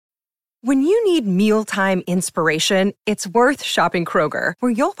When you need mealtime inspiration, it's worth shopping Kroger,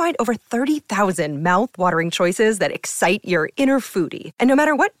 where you'll find over 30,000 mouth-watering choices that excite your inner foodie. And no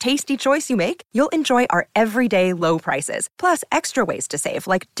matter what tasty choice you make, you'll enjoy our everyday low prices, plus extra ways to save,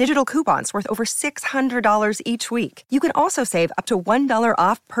 like digital coupons worth over $600 each week. You can also save up to $1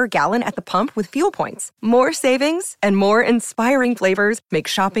 off per gallon at the pump with fuel points. More savings and more inspiring flavors make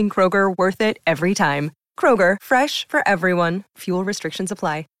shopping Kroger worth it every time. Kroger, fresh for everyone. Fuel restrictions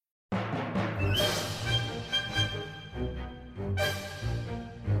apply.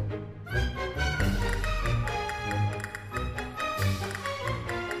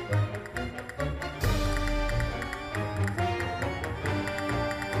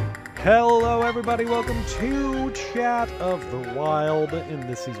 Hello, everybody. Welcome to Chat of the Wild. In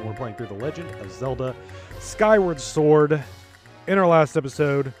this season, we're playing through The Legend of Zelda Skyward Sword. In our last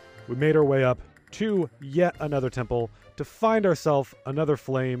episode, we made our way up to yet another temple to find ourselves another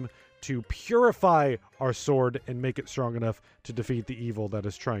flame to purify our sword and make it strong enough to defeat the evil that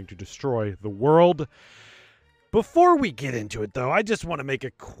is trying to destroy the world. Before we get into it, though, I just want to make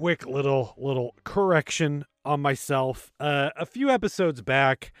a quick little correction on myself. A few episodes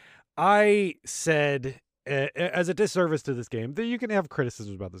back, I said, as a disservice to this game, that you can have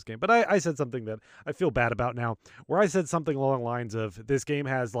criticisms about this game, but I said something that I feel bad about now, where I said something along the lines of, this game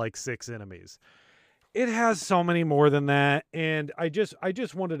has like 6 enemies. It has so many more than that, and I just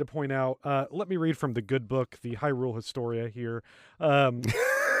wanted to point out, let me read from the good book, the Hyrule Historia here.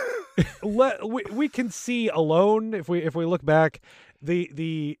 We can see alone, if we look back,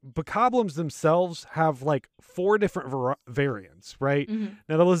 the Bokoblins themselves have like 4 different variants, right? Mm-hmm.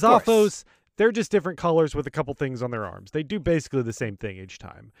 Now the Lizalfos, they're just different colors with a couple things on their arms. They do basically the same thing each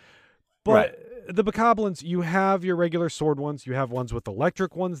time. But the Bokoblins, you have your regular sword ones. You have ones with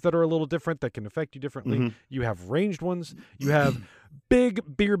electric ones that are a little different that can affect you differently. Mm-hmm. You have ranged ones. You have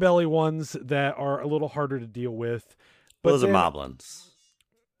big beer belly ones that are a little harder to deal with. But those are Moblins.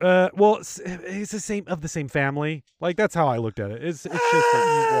 Well, it's the same family. Like, that's how I looked at it. It's just like,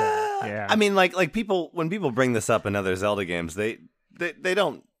 yeah. I mean, like people, when people bring this up in other Zelda games, they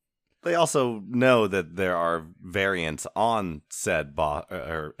don't. They also know that there are variants on said boss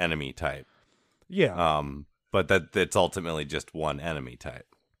or enemy type. Yeah. But that it's ultimately just one enemy type.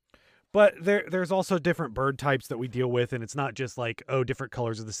 But there's also different bird types that we deal with, and it's not just like, oh, different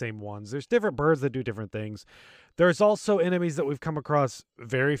colors of the same ones. There's different birds that do different things. There's also enemies that we've come across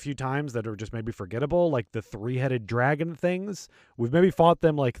very few times that are just maybe forgettable, like the 3-headed dragon things. We've maybe fought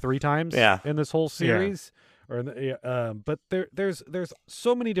them like 3 times in this whole series. Yeah. But there's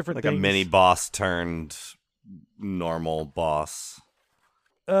so many different like things. Like a mini boss turned normal boss.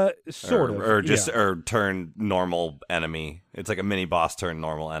 Sort of. Or turned normal enemy. It's like a mini boss turned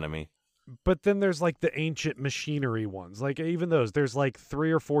normal enemy. But then there's like the ancient machinery ones. Like even those, there's like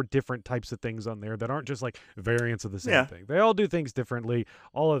 3 or 4 different types of things on there that aren't just like variants of the same thing. They all do things differently.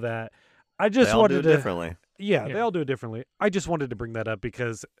 All of that. I just wanted to differently. Yeah, they all do it differently. I just wanted to bring that up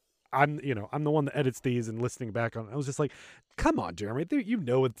because I'm the one that edits these and listening back on it. I was just like, come on, Jeremy,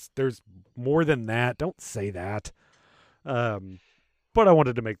 there's more than that. Don't say that. But I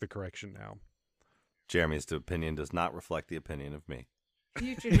wanted to make the correction now. Jeremy's opinion does not reflect the opinion of me.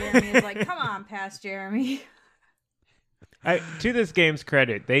 Future Jeremy is like, come on, past Jeremy. To this game's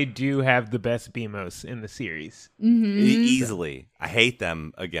credit, they do have the best BMOS in the series. Mm-hmm. Easily. I hate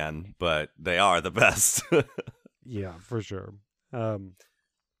them again, but they are the best. Yeah, for sure. And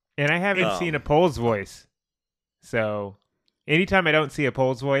I haven't seen a Pole's voice. So anytime I don't see a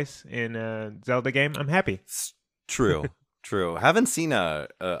Pole's voice in a Zelda game, I'm happy. True. Haven't seen a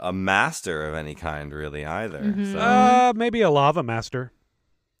master of any kind really either. Mm-hmm. So. Maybe a lava master.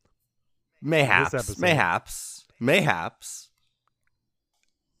 Mayhaps.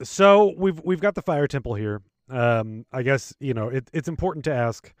 So we've got the fire temple here. I guess it's important to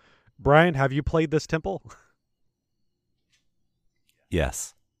ask, Brian, have you played this temple?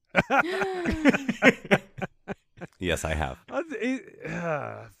 Yes. Yes, I have.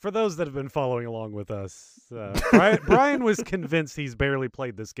 For those that have been following along with us, Brian was convinced he's barely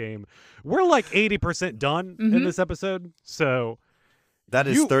played this game. We're like 80% done in this episode, so that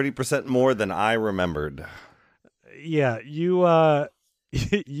is 30% more than I remembered. Yeah, do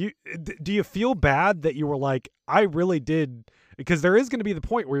you feel bad that you were like, I really did? Because there is going to be the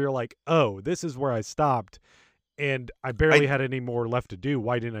point where you're like, oh, this is where I stopped, and I barely had any more left to do.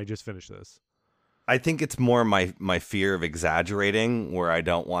 Why didn't I just finish this? I think it's more my fear of exaggerating, where I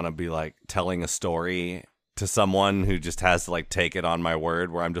don't want to be like telling a story to someone who just has to like take it on my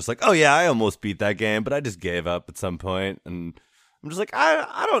word, where I'm just like, oh yeah, I almost beat that game, but I just gave up at some point, and I'm just like,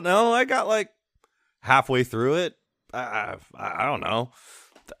 I don't know, I got like halfway through it. I don't know.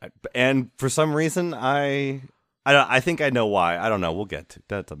 And for some reason, I think I know why. I don't know. We'll get to it.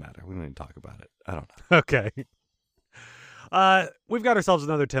 That doesn't matter. We don't need to talk about it. I don't know. Okay. We've got ourselves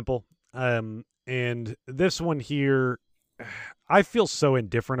another temple. And this one here, I feel so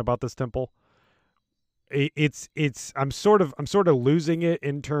indifferent about this temple. I'm sort of losing it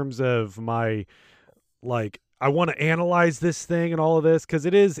in terms of my, like, I want to analyze this thing and all of this, because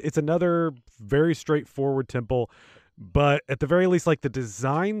it's another very straightforward temple, but at the very least, like, the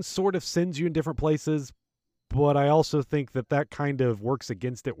design sort of sends you in different places. But I also think that kind of works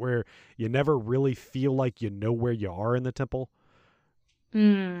against it, where you never really feel like you know where you are in the temple.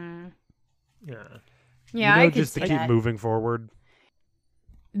 Yeah. Yeah, I could just see to keep that. moving forward.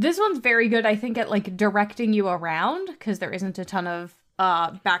 This one's very good, I think, at like directing you around, because there isn't a ton of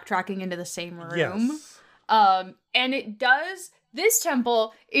backtracking into the same room. Yes. And this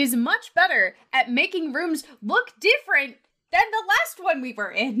temple is much better at making rooms look different than the last one we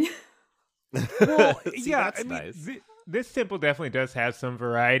were in. Well, See, yeah, that's I mean, nice. This temple definitely does have some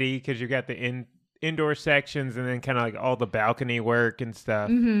variety, because you got the indoor sections and then kind of like all the balcony work and stuff.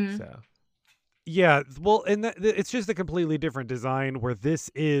 Mhm. So yeah, well, and it's just a completely different design, where this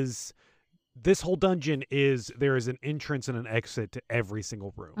whole dungeon there is an entrance and an exit to every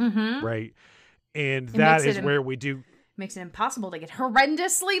single room, Mm-hmm. right? And It that makes it is where we do. Makes it impossible to get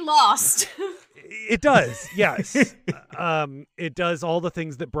horrendously lost. It does, yes. It does all the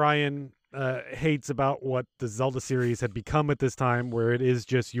things that Brian hates about what the Zelda series had become at this time, where it is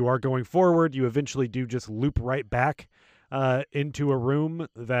just, you are going forward, you eventually do just loop right back into a room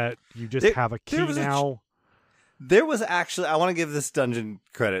that you just have a key now. There was actually, I want to give this dungeon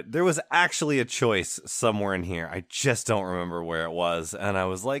credit. There was actually a choice somewhere in here. I just don't remember where it was. And I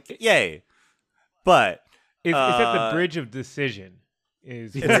was like, yay. But it's at the Bridge of Decision.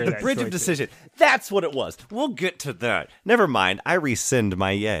 It's at the Bridge of Decision. That's what it was. We'll get to that. Never mind. I rescind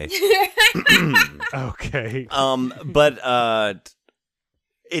my yay. Okay. But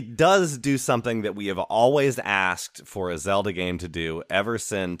it does do something that we have always asked for a Zelda game to do ever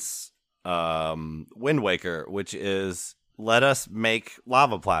since Wind Waker, which is let us make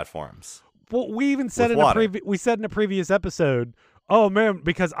lava platforms. Well, we even said With in water. a previous episode, oh man,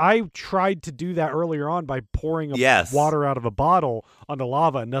 because I tried to do that earlier on by pouring water out of a bottle onto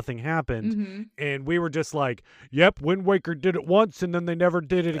lava and nothing happened. Mm-hmm. And we were just like, yep, Wind Waker did it once and then they never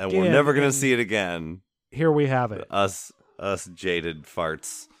did it And again. we're never going to And see it again. Here we have it. Us jaded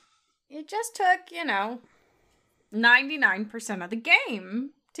farts. It just took, 99% of the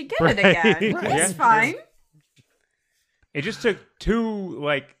game to get Right. it again. Right. It's Yeah. fine. It just took two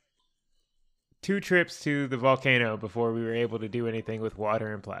trips to the volcano before we were able to do anything with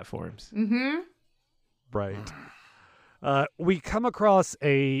water and platforms. Mm-hmm. Right. We come across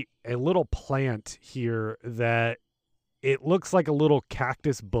a little plant here that it looks like a little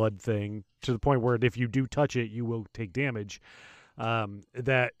cactus bud thing, to the point where if you do touch it, you will take damage.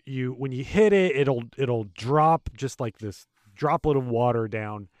 That when you hit it, it'll drop just like this droplet of water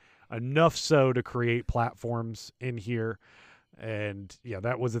down, enough so to create platforms in here. And yeah,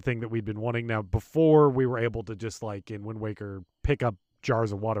 that was the thing that we'd been wanting. Now, before we were able to just like in Wind Waker pick up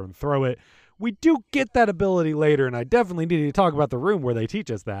jars of water and throw it, we do get that ability later, and I definitely need to talk about the room where they teach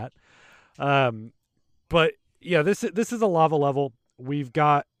us that. But yeah, this is a lava level. We've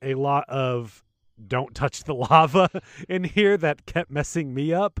got a lot of don't touch the lava in here that kept messing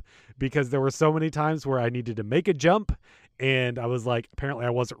me up, because there were so many times where I needed to make a jump and I was like, apparently I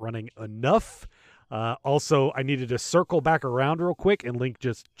wasn't running enough. Also, I needed to circle back around real quick, and Link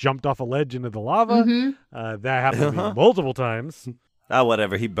just jumped off a ledge into the lava. Mm-hmm. That happened to me multiple times.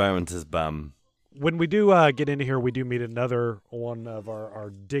 Whatever. He burns his bum. When we do get into here, we do meet another one of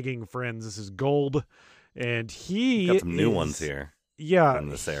our digging friends. This is Gold, and he Got some new is- ones here Yeah, in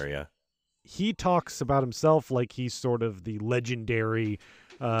this area. he talks about himself like he's sort of the legendary,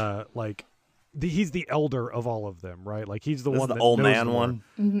 he's the elder of all of them, right? Like he's the This is one the that old knows man more. one?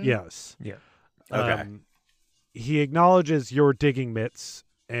 Mm-hmm. Yes. Yeah. Okay. He acknowledges your digging mitts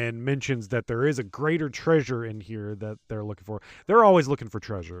and mentions that there is a greater treasure in here that they're looking for. They're always looking for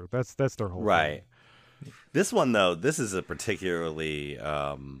treasure. That's their whole Right. thing. This one, though, this is a particularly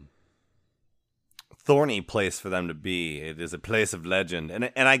thorny place for them to be. It is a place of legend.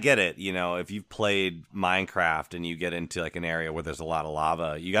 And I get it. If you've played Minecraft and you get into like an area where there's a lot of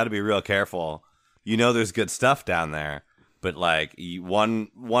lava, you got to be real careful. There's good stuff down there. But like one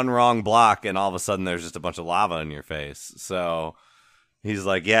wrong block and all of a sudden there's just a bunch of lava in your face. So he's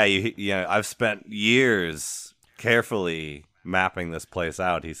like, yeah, I've spent years carefully mapping this place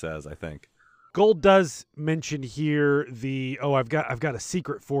out, he says, I think. Gold does mention here I've got a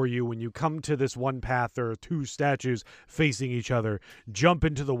secret for you. When you come to this one path, there are two statues facing each other. Jump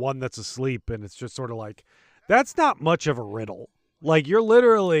into the one that's asleep, and it's just sort of like, that's not much of a riddle. Like, you're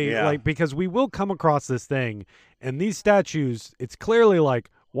literally like, because we will come across this thing, and these statues, it's clearly like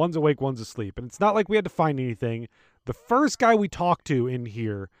one's awake, one's asleep, and it's not like we had to find anything. The first guy we talk to in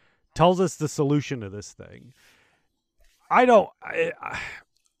here tells us the solution to this thing.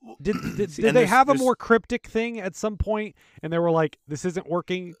 Did they have a more cryptic thing at some point, and they were like, "This isn't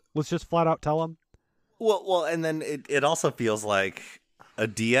working. Let's just flat out tell them." Well, and then it also feels like a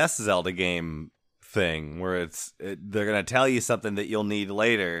DS Zelda game thing where they're gonna tell you something that you'll need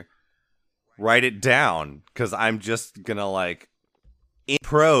later. Write it down, because I'm just gonna like in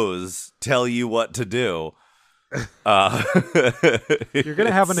prose tell you what to do. You're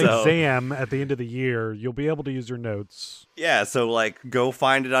gonna have an exam at the end of the year. You'll be able to use your notes. Yeah, so like go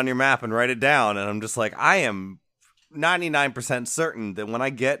find it on your map and write it down. And I'm just like, I am 99% certain that when I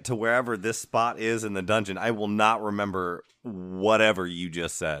get to wherever this spot is in the dungeon, I will not remember whatever you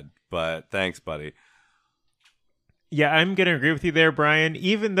just said. But thanks, buddy. Yeah, I'm going to agree with you there, Brian.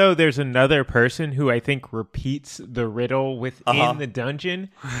 Even though there's another person who I think repeats the riddle within the dungeon,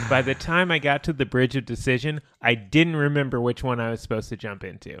 by the time I got to the Bridge of Decision, I didn't remember which one I was supposed to jump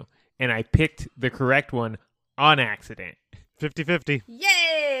into. And I picked the correct one on accident. 50-50.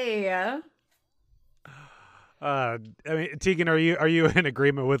 Yay! I mean, Tegan, are you in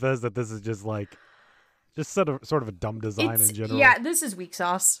agreement with us that this is just sort of a dumb design in general? Yeah, this is weak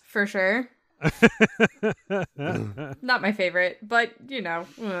sauce for sure. Not my favorite, but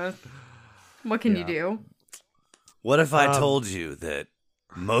what can you do? What if I told you that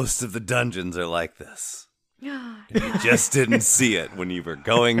most of the dungeons are like this? And you just didn't see it when you were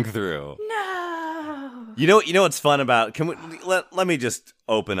going through. No. You know what's fun about? Let me just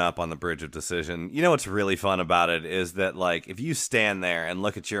open up on the Bridge of Decision. You know what's really fun about it is that like if you stand there and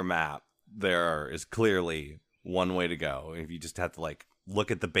look at your map, there is clearly one way to go. If you just have to like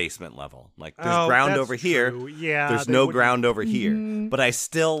look at the basement level, like there's ground over here. Yeah, there's no ground over here. But I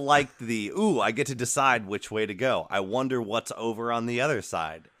still like I get to decide which way to go. I wonder what's over on the other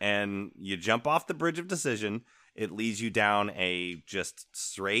side. And you jump off the Bridge of Decision. It leads you down a just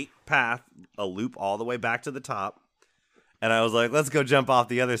straight path, a loop all the way back to the top. And I was like, let's go jump off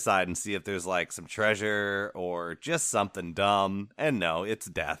the other side and see if there's like some treasure or just something dumb. And no, it's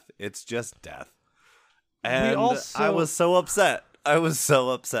death. It's just death. And I was so upset.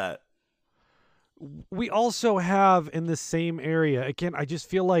 We also have in the same area, again, I just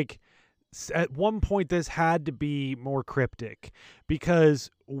feel like at one point this had to be more cryptic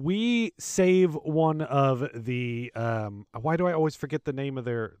because we save one of the why do I always forget the name of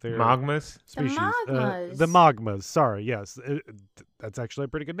their Magmas species? The Magmas. Sorry, yes, that's actually a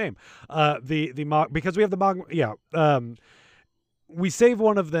pretty good name. Because we have the Magma. Yeah, we save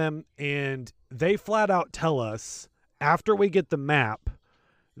one of them, and they flat out tell us after we get the map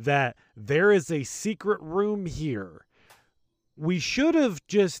that there is a secret room here. They should have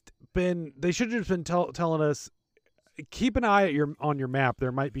just been telling us, keep an eye on your map.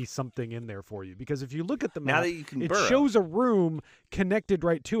 There might be something in there for you. Because if you look at the map, it shows a room connected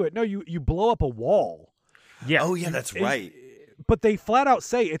right to it. No, you blow up a wall. Yeah. Oh, yeah, that's right. But they flat out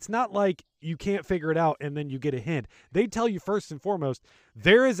say it's not like you can't figure it out and then you get a hint. They tell you first and foremost,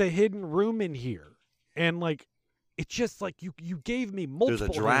 there is a hidden room in here. And like, it's just like you gave me multiple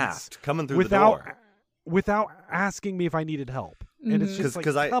There's a draft coming through the door. Without asking me if I needed help. And it's just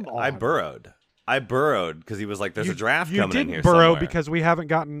because I burrowed. I burrowed because he was like, there's a draft coming in here You didn't burrow somewhere. because we haven't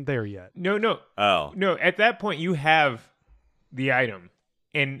gotten there yet. No. Oh. No, at that point you have the item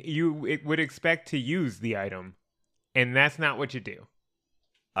and you would expect to use the item. And that's not what you do.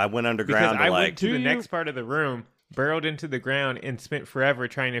 I went underground because I went to the next part of the room, burrowed into the ground, and spent forever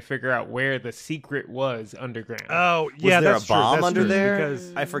trying to figure out where the secret was underground. Oh, yeah, was there a bomb under there?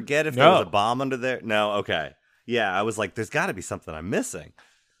 Because I forget if there was a bomb under there. No, okay. Yeah, I was like, there's got to be something I'm missing.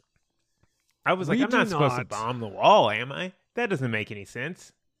 I was like, I'm not supposed to bomb the wall, am I? That doesn't make any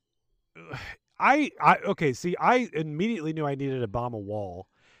sense. I immediately knew I needed to bomb a wall.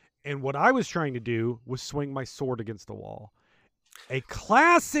 And what I was trying to do was swing my sword against the wall. A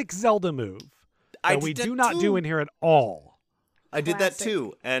classic Zelda move that we do not do in here at all. I did that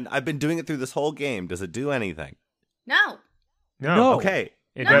too, and I've been doing it through this whole game. Does it do anything? No. Okay.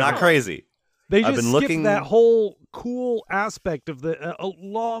 I'm not crazy. They I've just been skipped looking that whole cool aspect of the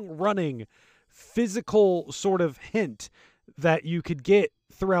long-running physical sort of hint that you could get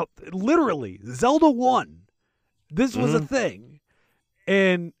throughout, literally, Zelda 1. This was a thing.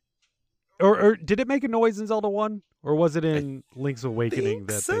 And or did it make a noise in Zelda 1? Or was it in Link's Awakening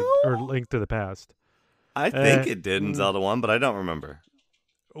or Link to the Past? I think it did in Zelda 1, but I don't remember.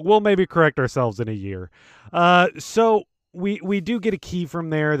 We'll maybe correct ourselves in a year. So we do get a key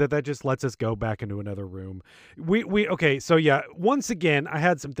from there that just lets us go back into another room. Okay, so yeah, once again, I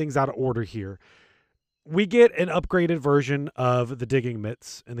had some things out of order here. We get an upgraded version of the digging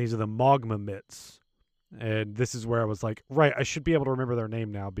mitts, and these are the Mogma mitts. And this is where I was like, right, I should be able to remember their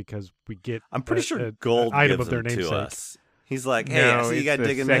name now because we get I'm pretty sure Gold item gives of their them to namesake. us. He's like, hey, I see you got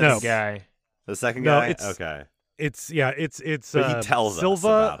digging mitts. No, guy. The second No, guy? Okay. It's But he tells Silva,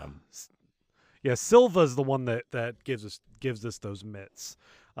 us about him. Yeah, Silva's the one that gives us those mitts.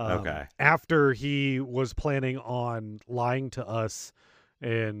 Okay. After he was planning on lying to us,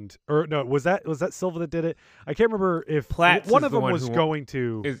 was that Silva that did it? I can't remember if Platts one is of the them one was who going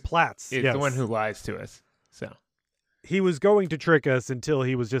to Platts. Is Yes. the one who lies to us. So he was going to trick us until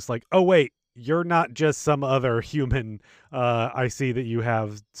he was just like, oh wait, you're not just some other human. I see that you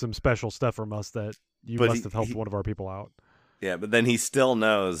have some special stuff from us that you must have helped one of our people out. Yeah, but then he still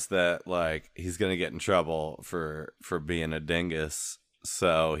knows that like he's gonna get in trouble for being a dingus,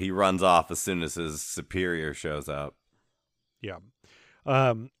 so he runs off as soon as his superior shows up. Yeah,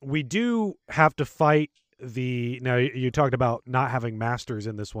 we do have to fight now you talked about not having masters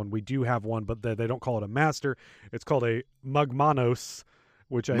in this one. We do have one, but they don't call it a master. It's called a Mugmanos,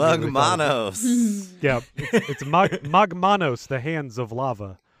 which I Mugmanos. Yeah, it's Mugmanos, the hands of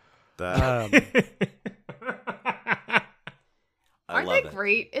lava. Aren't they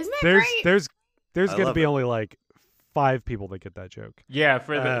great? Isn't that great? There's going to be only like 5 people that get that joke. Yeah,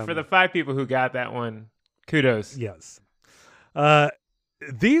 for the 5 people who got that one, kudos. Yes.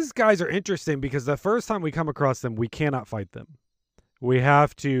 These guys are interesting because the first time we come across them, we cannot fight them. We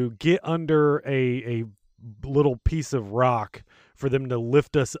have to get under a little piece of rock for them to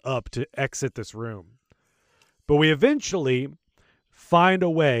lift us up to exit this room. But we eventually find a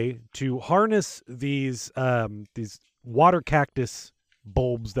way to harness these water cactus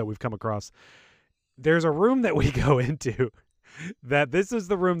bulbs that we've come across. There's a room that we go into that this is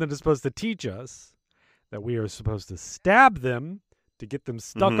the room that is supposed to teach us that we are supposed to stab them to get them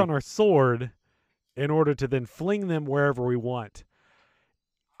stuck on our sword in order to then fling them wherever we want.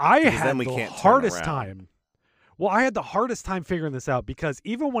 I had the hardest time. Well, I had the hardest time figuring this out because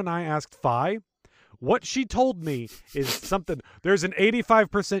even when I asked Fi, what she told me is something. There's an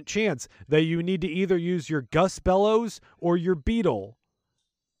 85% chance that you need to either use your Gus Bellows or your Beetle.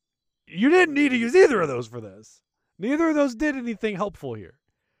 You didn't need to use either of those for this. Neither of those did anything helpful here.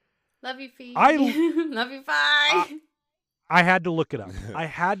 Love you, Fee. Love you, Fi. I had to look it up. I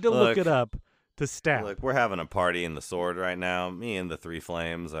had to look it up to stab. Look, we're having a party in the sword right now. Me and the Three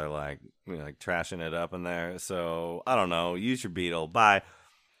Flames are like trashing it up in there. So I don't know. Use your Beetle. Bye.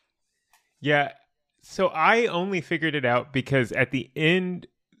 Yeah. So I only figured it out because at the end,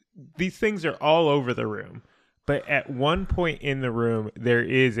 these things are all over the room. But at one point in the room, there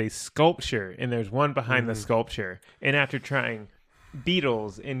is a sculpture, and there's one behind the sculpture. And after trying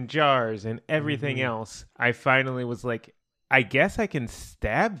beetles and jars and everything else, I finally was like, I guess I can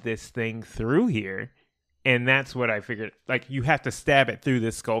stab this thing through here. And that's what I figured. Like, you have to stab it through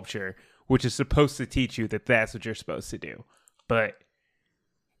this sculpture, which is supposed to teach you that that's what you're supposed to do. But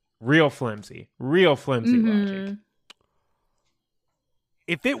real flimsy logic.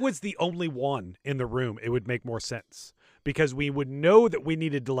 If it was the only one in the room, it would make more sense because we would know that we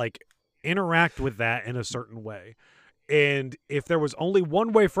needed to like interact with that in a certain way. And if there was only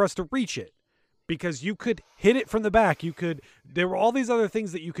one way for us to reach it, because you could hit it from the back, there were all these other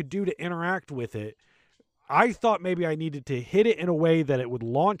things that you could do to interact with it. I thought maybe I needed to hit it in a way that it would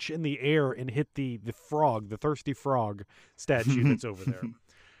launch in the air and hit the frog, the thirsty frog statue that's over there.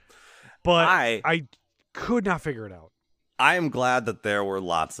 But I could not figure it out. I am glad that there were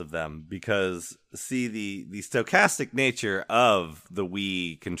lots of them because, see, the stochastic nature of the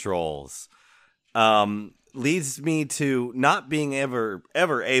Wii controls leads me to not being ever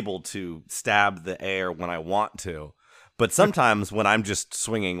able to stab the air when I want to. But sometimes when I'm just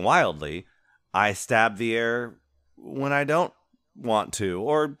swinging wildly, I stab the air when I don't want to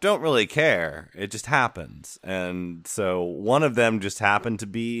or don't really care. It just happens. And so one of them just happened to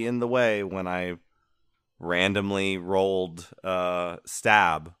be in the way when I randomly rolled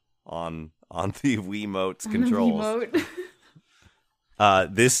stab on the Wiimote's controls.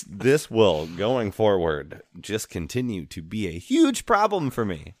 This will, going forward, just continue to be a huge problem for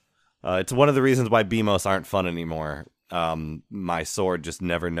me. It's one of the reasons why BMOS aren't fun anymore. My sword just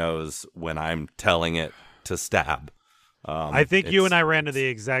never knows when I'm telling it to stab. I think you and I ran into the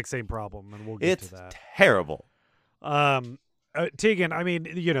exact same problem, and we'll get to that. It's terrible. Tegan, I mean,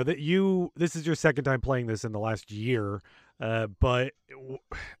 this is your second time playing this in the last year, but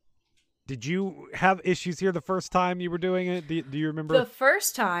did you have issues here the first time you were doing it? Do you remember? The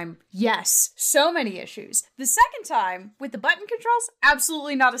first time, yes, so many issues. The second time, with the button controls,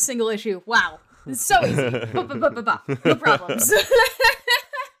 absolutely not a single issue. Wow, it's so easy. No problems.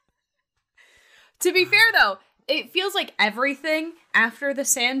 To be fair, though, it feels like everything after the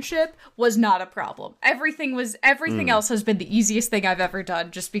sand ship was not a problem. Everything else has been the easiest thing I've ever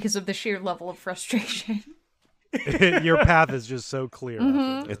done just because of the sheer level of frustration. Your path is just so clear.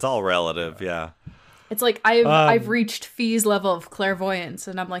 Mm-hmm. It's all relative, yeah. It's like I've reached Fee's level of clairvoyance,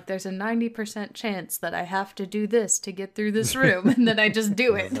 and I'm like, there's a 90% chance that I have to do this to get through this room, and then I just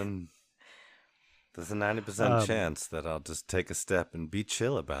do it. There's a 90% chance that I'll just take a step and be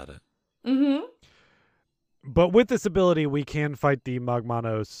chill about it. Mm-hmm. But with this ability, we can fight the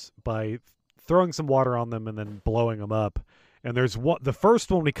Magmanos by throwing some water on them and then blowing them up. And there's the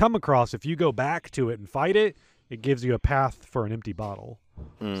first one we come across, if you go back to it and fight it, it gives you a path for an empty bottle.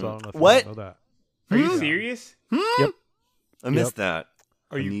 So I don't know if you know that. Are you serious? Yep. I missed that.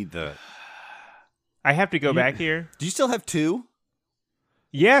 I need that. I have to go back here. Do you still have 2?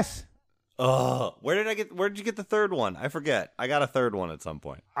 Yes. Oh, where did you get the third one? I forget. I got a third one at some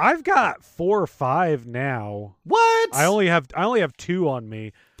point. I've got 4 or 5 now. What? I only have 2 on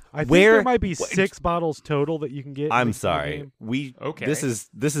me. I think there might be 6 bottles total that you can get. I'm sorry. Okay. This is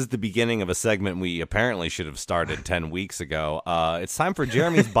the beginning of a segment we apparently should have started 10 weeks ago. It's time for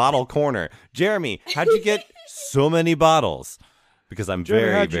Jeremy's bottle corner. Jeremy, how'd you get so many bottles? Because I'm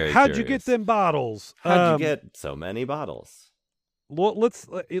very curious. How'd you get them bottles? How'd you get so many bottles? Let's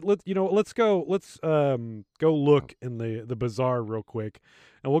go look in the bazaar real quick,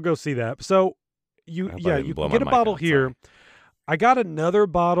 and we'll go see that. So you can get a bottle here. Sorry. I got another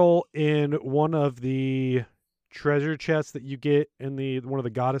bottle in one of the treasure chests that you get in one of the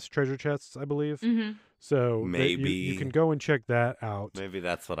goddess treasure chests, I believe. Mm-hmm. So maybe you can go and check that out. Maybe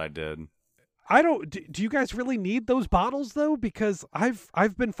that's what I did. I don't. Do you guys really need those bottles though? Because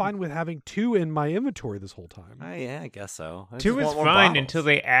I've been fine with having 2 in my inventory this whole time. Yeah, I guess so. 2 is fine until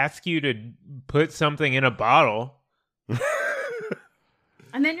they ask you to put something in a bottle.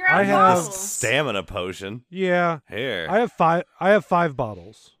 And then you're out of bottles. Stamina potion. Yeah. Here. I have 5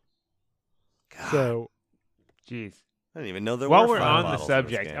 bottles. God. So, jeez. I didn't even know there While were 5 we're on the bottles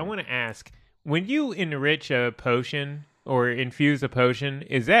subject, I want to ask: when you enrich a potion or infuse a potion,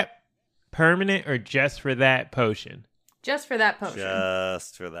 is that permanent or just for that potion? Just for that potion.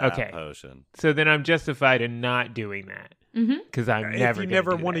 Just for that potion. So then I'm justified in not doing that. Because I'm never. If you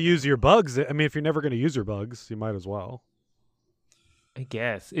never want to use your bugs, I mean, if you're never going to use your bugs, you might as well. I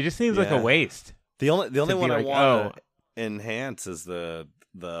guess it just seems like a waste. The only one I want to oh, enhance is the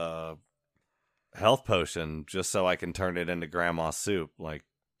health potion, just so I can turn it into grandma's soup, like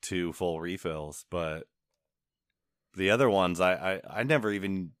 2 full refills. But the other ones, I've never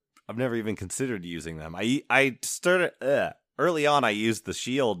even considered using them. I started early on. I used the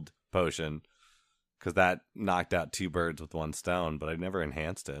shield potion because that knocked out 2 birds with 1 stone, but I never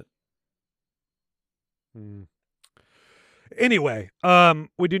enhanced it. Anyway,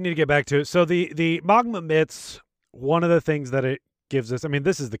 we do need to get back to it. So the magma mitts, one of the things that it gives us, I mean,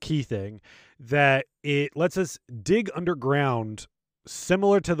 this is the key thing, that it lets us dig underground,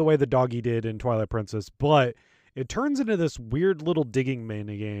 similar to the way the doggy did in Twilight Princess, but it turns into this weird little digging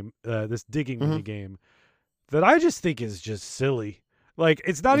minigame, minigame that I just think is just silly. Like,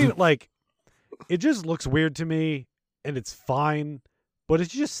 it's not even like, it just looks weird to me, and it's fine, but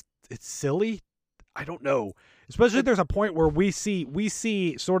it's silly. I don't know. Especially there's a point where we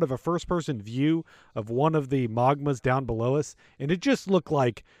see sort of a first-person view of one of the magmas down below us, and it just looked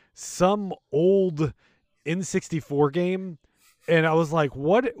like some old N64 game. And I was like,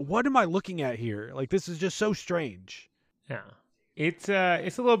 what am I looking at here? Like, this is just so strange. Yeah. It's a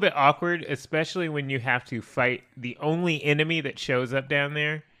little bit awkward, especially when you have to fight the only enemy that shows up down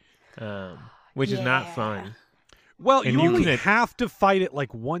there, which is not fun. Well, and you only have to fight it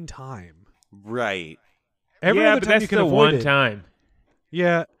like one time. Right. Every other but time that's you can still avoid one it. time.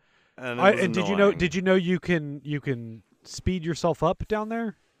 Yeah. And did you know you can speed yourself up down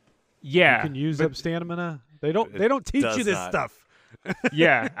there? Yeah. You can use up stamina. They don't teach you this stuff.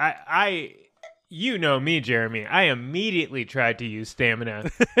 Yeah, I you know me, Jeremy. I immediately tried to use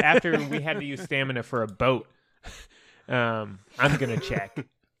stamina after we had to use stamina for a boat. I'm gonna check.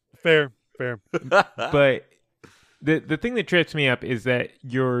 Fair. But the thing that trips me up is that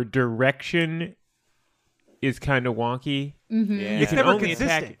your direction is kind of wonky. Mm-hmm. Yeah. It's never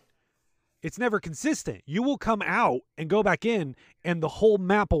consistent. it's never consistent. You will come out and go back in, and the whole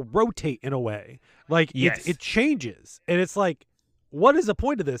map will rotate in a way. Like, Yes. it changes. And it's like, what is the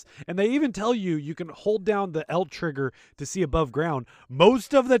point of this? And they even tell you can hold down the L trigger to see above ground.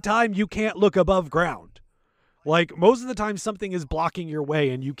 Most of the time, you can't look above ground. Like, most of the time, something is blocking your way,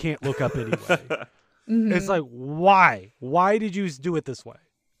 and you can't look up anyway. It's like, why? Why did you do it this way?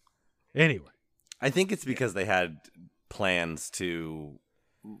 Anyway. I think it's because they had plans to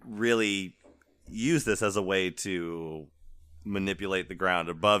really use this as a way to manipulate the ground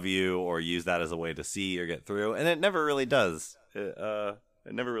above you, or use that as a way to see or get through, and it never really does. It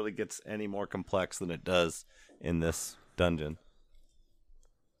never really gets any more complex than it does in this dungeon.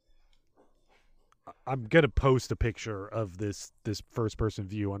 I'm gonna post a picture of this first person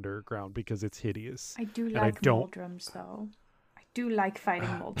view underground because it's hideous. I do And like don't. Moldrums, though. I do like fighting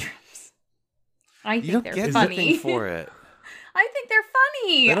Moldrums. I You think don't they're get funny. anything for it. I think they're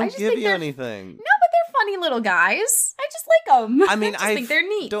funny. They I don't just give think you they're... anything. No, but they're funny little guys. I just like them. I mean, I think they're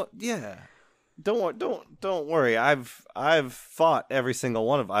neat. Don't worry. I've fought every single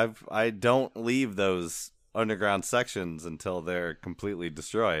one of. I don't leave those underground sections until they're completely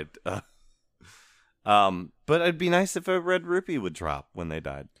destroyed. But it'd be nice if a red rupee would drop when they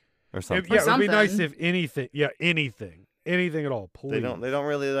died, or something. Yeah, it would be nice something. if anything at all. Please. They don't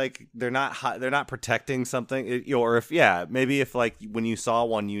really like. They're not protecting something. Or if maybe if like when you saw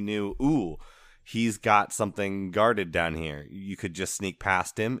one, you knew, ooh, he's got something guarded down here. You could just sneak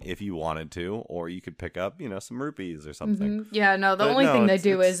past him if you wanted to, or you could pick up, some rupees or something. Yeah, no, the But only no, thing they it's-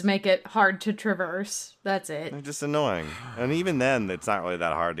 do it's- is make it hard to traverse. That's it. They're just annoying, and even then, it's not really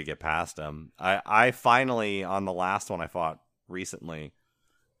that hard to get past them. I finally, on the last one I fought recently,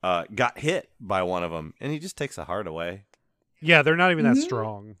 got hit by one of them, and he just takes a heart away. Yeah, they're not even that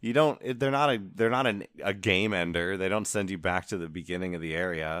strong. You don't. They're not a game ender. They don't send you back to the beginning of the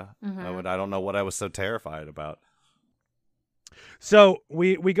area. I don't know what I was so terrified about. So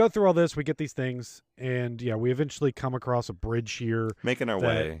we go through all this, we get these things, and we eventually come across a bridge here. Making our that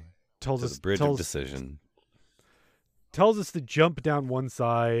way tells to us the bridge tells, of decision. tells us to jump down one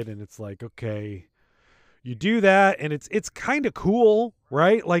side, and it's like, okay, you do that, and it's kind of cool,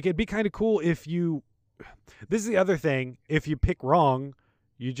 right? Like, it'd be kind of cool if you. This is the other thing. If you pick wrong,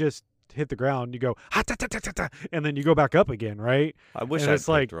 you just hit the ground. You go ha ta ta ta ta ta, and then you go back up again, right? I wish and I'd it's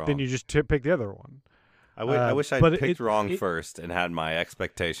like picked wrong. then you just pick the other one. I wish I'd but picked wrong it- first and had my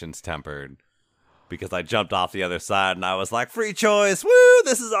expectations tempered, because I jumped off the other side and I was like, free choice, woo,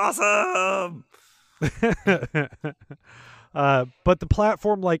 this is awesome. But the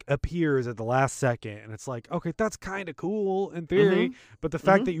platform like appears at the last second, and it's like, okay, that's kind of cool in theory. But the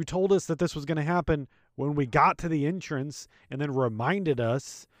fact that you told us that this was going to happen when we got to the entrance and then reminded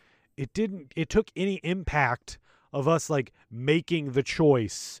us, it took any impact of us like making the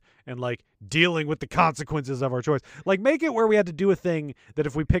choice and like dealing with the consequences of our choice. Like, make it where we had to do a thing that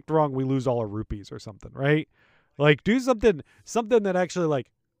if we picked wrong, we lose all our rupees or something, right? Like, do something that actually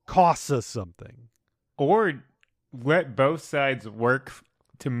like costs us something. Or let both sides work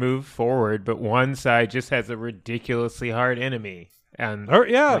to move forward, but one side just has a ridiculously hard enemy, and Or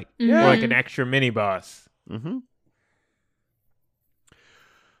or like an extra mini boss. Mm-hmm.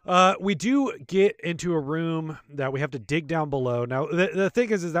 We do get into a room that we have to dig down below. Now, the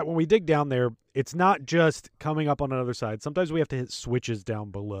thing is that when we dig down there, it's not just coming up on another side. Sometimes we have to hit switches down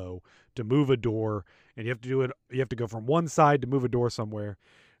below to move a door, and you have to do it. You have to go from one side to move a door somewhere.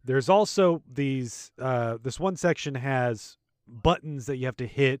 There's also these. This one section has buttons that you have to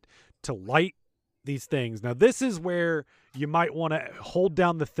hit to light these things. Now, this is where you might want to hold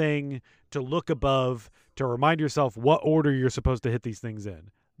down the thing to look above to remind yourself what order you're supposed to hit these things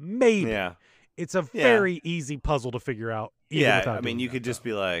in. Maybe. Yeah. It's a very easy puzzle to figure out. Even Yeah, without I mean, doing you that, could just though.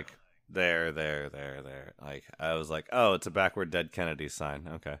 be like, there. Like, I was like, oh, it's a backward dead Kennedy sign.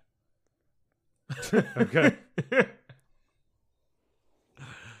 Okay. Okay.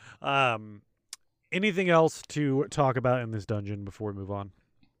 Anything else to talk about in this dungeon before we move on?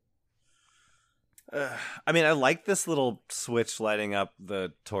 I mean, I like this little switch lighting up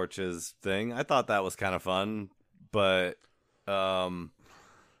the torches thing. I thought that was kind of fun, but I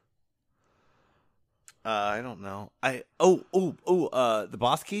don't know. The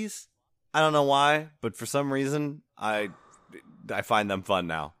boss keys? I don't know why, but for some reason I find them fun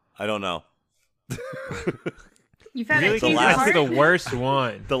now. I don't know. You found Really, it The too last- that's hard? the worst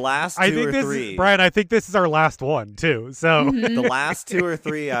one. The last I two think or this three. is, Brian, I think this is our last one too. So The last two or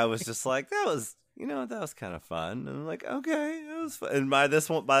three, I was just like, that was kind of fun. And I'm like, okay, it was fun. And by the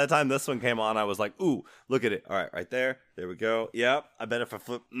time this one came on, I was like, ooh, look at it. All right there we go. Yep. I bet if I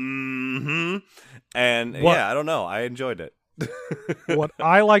flip, And What- yeah, I don't know. I enjoyed it. What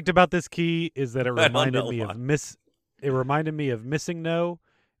I liked about this key is that it I don't reminded know me why. It reminded me of Missing No,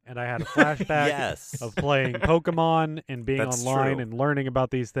 and I had a flashback Yes. of playing Pokemon and being That's online true. and learning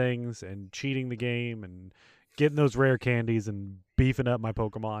about these things and cheating the game and getting those rare candies and beefing up my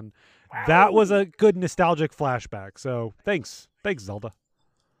Pokemon. That was a good nostalgic flashback. So thanks, Zelda.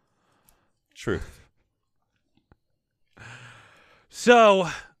 Truth. So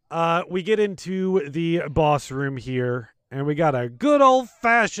we get into the boss room here, and we got a good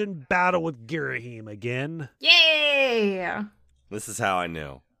old-fashioned battle with Girahim again. Yay! This is how I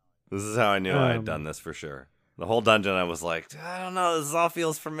knew. I had done this for sure. The whole dungeon, I was like, I don't know, this all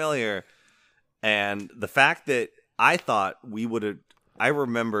feels familiar. And the fact that I thought I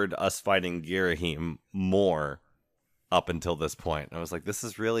remembered us fighting Girahim more up until this point. I was like, this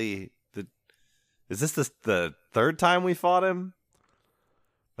is really is this the third time we fought him?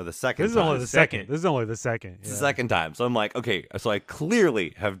 Or the second This is time? only the second. This is only the second. It's the second time. So I'm like, okay, so I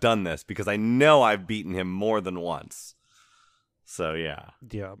clearly have done this because I know I've beaten him more than once. So yeah.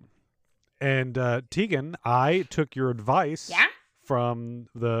 Yeah. And Tegan, I took your advice Yeah? from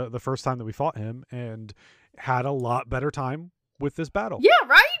the first time that we fought him and had a lot better time with this battle. Yeah,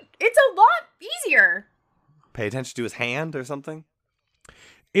 right? It's a lot easier. Pay attention to his hand or something?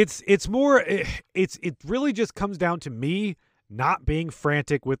 It's more it really just comes down to me not being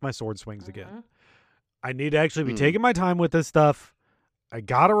frantic with my sword swings again. I need to actually be taking my time with this stuff. I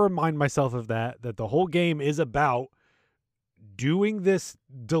got to remind myself of that the whole game is about doing this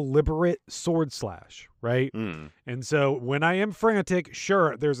deliberate sword slash, right? And so when I am frantic,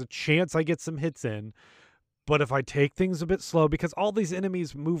 sure, there's a chance I get some hits in, but if I take things a bit slow, because all these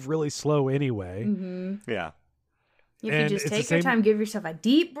enemies move really slow anyway. Yeah. If And you just it's the take your same- time, give yourself a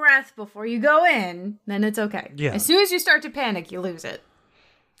deep breath before you go in, then it's okay. Yeah. As soon as you start to panic, you lose it.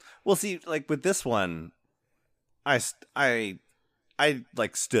 Well, see, like with this one, I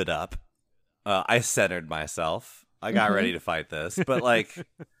like stood up. I centered myself. I got ready to fight this, but like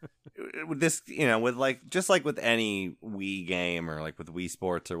with this, with like just like with any Wii game or like with Wii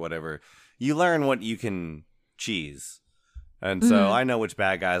Sports or whatever, you learn what you can cheese, and so I know which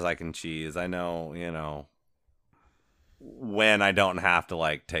bad guys I can cheese. I know, when I don't have to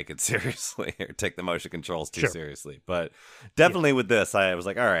like take it seriously or take the motion controls too seriously. But definitely with this, I was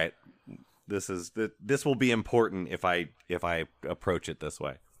like, all right, this will be important if I approach it this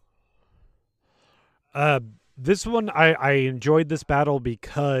way. This one, I enjoyed this battle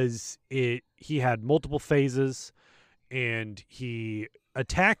because he had multiple phases and he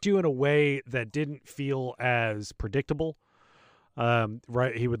attacked you in a way that didn't feel as predictable.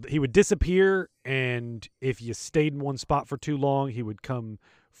 Right, he would disappear, and if you stayed in one spot for too long, he would come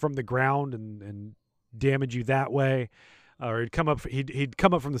from the ground and damage you that way, or he'd come up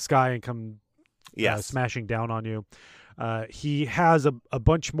from the sky and come smashing down on you. He has a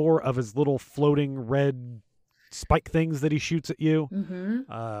bunch more of his little floating red spike things that he shoots at you,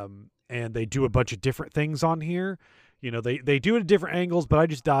 and they do a bunch of different things on here. They do it at different angles, but I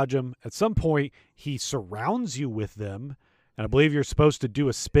just dodge them. At some point, he surrounds you with them. And I believe you're supposed to do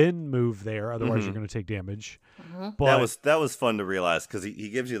a spin move there, otherwise you're going to take damage. But That was fun to realize because he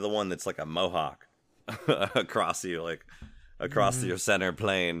gives you the one that's like a mohawk across you, like across your center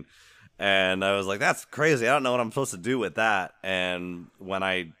plane. And I was like, that's crazy. I don't know what I'm supposed to do with that. And when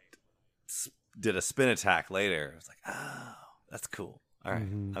I did a spin attack later, I was like, oh, that's cool. All right,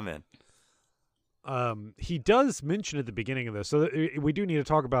 I'm in. He does mention at the beginning of this, so we do need to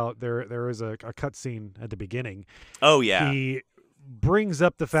talk about there is a cutscene at the beginning. Oh yeah, he brings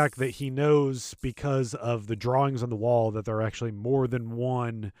up the fact that he knows because of the drawings on the wall that there are actually more than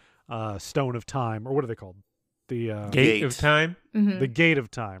one stone of time, or what are they called? The Gate of Time. The Gate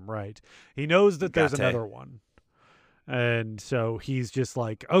of Time, right? He knows that there's another one, and so he's just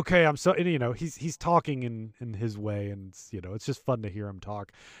like, okay, I'm so, and, he's talking in his way, and it's just fun to hear him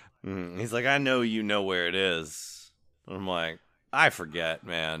talk. He's like, I know you know where it is. I'm like, I forget,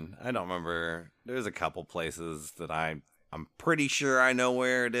 man. I don't remember. There's a couple places that I'm pretty sure I know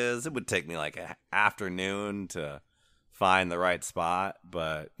where it is. It would take me like an afternoon to find the right spot.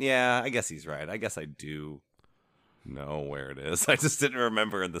 But yeah, I guess he's right. I guess I do know where it is. I just didn't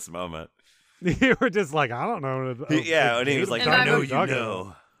remember in this moment. You were just like, I don't know. And he was like, I know you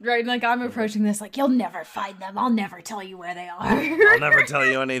know. Right, like I'm approaching this like, you'll never find them. I'll never tell you where they are. I'll never tell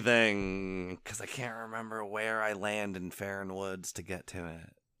you anything because I can't remember where I land in Farron Woods to get to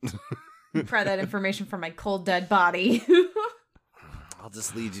it. Pry that information from my cold dead body. I'll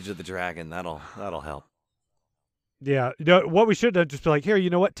just lead you to the dragon. That'll help. Yeah, what we should have done, just be like, here, you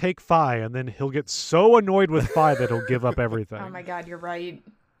know what? Take Fi, and then he'll get so annoyed with Fi that he'll give up everything. Oh my god, you're right.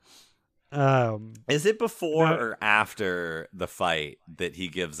 Is it before No. or after the fight that he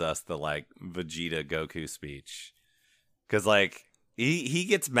gives us the like Vegeta Goku speech? Because like he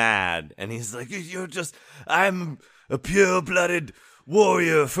gets mad and he's like, I'm a pure-blooded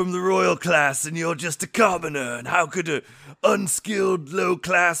warrior from the royal class and you're just a commoner, and how could a unskilled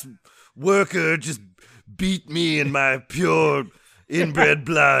low-class worker just beat me in my pure inbred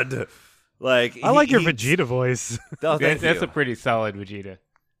blood? Like, I like your Vegeta voice. Oh, thank That's you. a pretty solid Vegeta.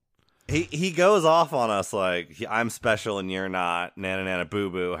 He goes off on us like, I'm special and you're not, nana nana boo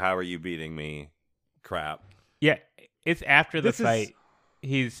boo, how are you beating me? Crap. Yeah, it's after the This is- fight.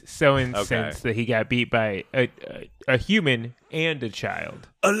 He's so incensed that he got beat by a human and a child.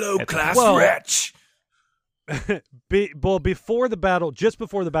 A low-class Well- wretch. Before the battle, just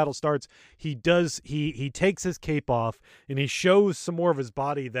before the battle starts, he takes his cape off and he shows some more of his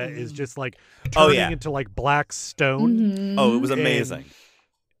body that is just like turning into like black stone. Oh, it was amazing.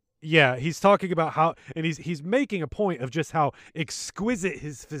 Yeah, he's talking about how, and he's making a point of just how exquisite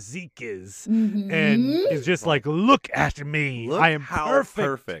his physique is, and is just like, look at me, Look I am how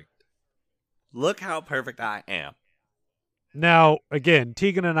perfect. Look how perfect I am. Now, again,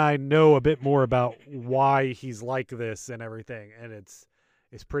 Tegan and I know a bit more about why he's like this and everything, and it's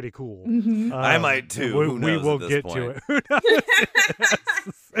pretty cool. I might too. We, Who knows we will at this get point? to it. Who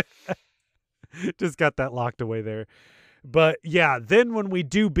knows? Just got that locked away there. But yeah, then when we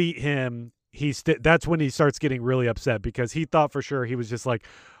do beat him, that's when he starts getting really upset because he thought for sure he was just like,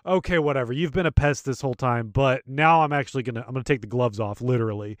 okay, whatever, you've been a pest this whole time, but now I'm gonna take the gloves off,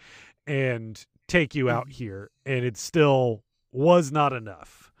 literally, and take you out here. And it still was not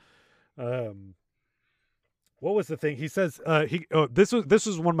enough. What was the thing he says? This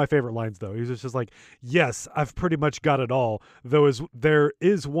was one of my favorite lines though. He was just like, yes, I've pretty much got it all, though there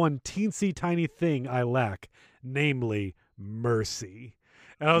is one teensy tiny thing I lack, namely mercy.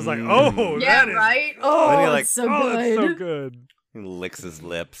 And I was like, oh, Yeah, that is, right? Then Oh, you're like, it's so oh, good. that's so good. He licks his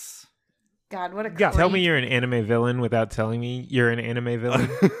lips. God, what a Yeah, Tell creep. me you're an anime villain without telling me you're an anime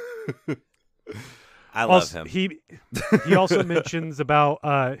villain. I love Also, him. he also mentions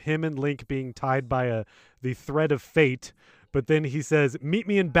about him and Link being tied by the thread of fate, but then he says, meet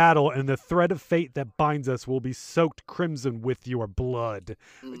me in battle and the thread of fate that binds us will be soaked crimson with your blood.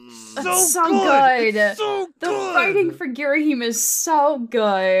 That's so good. It's so The good. writing for Girahim is so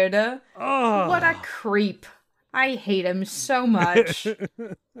good. Oh. What a creep. I hate him so much.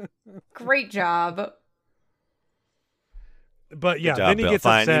 Great job. But yeah, Good job, then he Bill. gets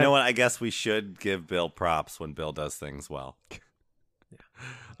Fine. upset. You know what? I guess we should give Bill props when Bill does things well.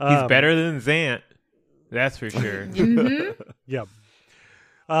 He's better than Zant. That's for sure. Yep.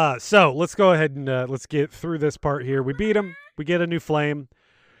 So let's go ahead and let's get through this part here. We beat him. We get a new flame.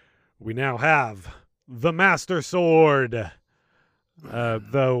 We now have the Master Sword.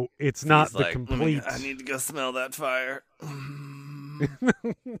 Though it's not He's the like, complete. I need to go smell that fire.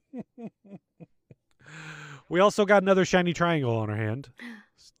 We also got another shiny triangle on our hand.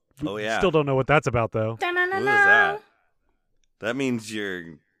 Oh yeah. Still don't know what that's about though. What is that? That means you're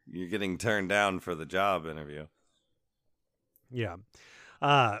getting turned down for the job interview. Yeah.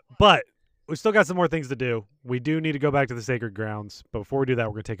 But we still got some more things to do. We do need to go back to the Sacred Grounds. But before we do that,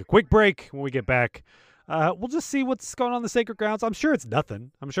 we're going to take a quick break. When we get back, we'll just see what's going on in the Sacred Grounds. I'm sure it's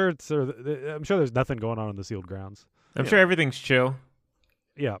nothing. I'm sure there's nothing going on in the Sealed Grounds. I'm sure everything's chill.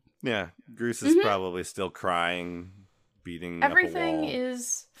 Yeah. Yeah, Groose is probably still crying, beating Everything up a wall.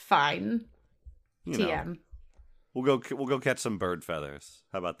 is fine. You know, TM. we'll go catch some bird feathers.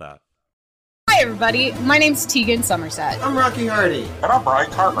 How about that? Hi, everybody. My name's Tegan Somerset. I'm Rocky Hardy. And I'm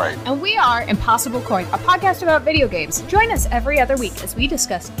Brian Cartwright. And we are Impossible Coin, a podcast about video games. Join us every other week as we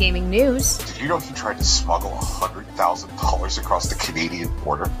discuss gaming news, Did you know he tried to smuggle $100,000 across the Canadian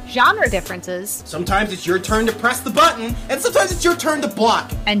border? genre differences, Sometimes it's your turn to press the button, and sometimes it's your turn to block.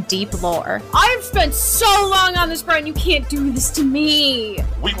 and deep lore. I've spent so long on this, Brian. You can't do this to me.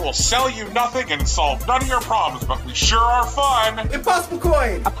 We will sell you nothing and solve none of your problems, but we sure are fun. Impossible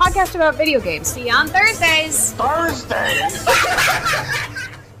Coin! A podcast about video games. See you on Thursdays. Thursdays!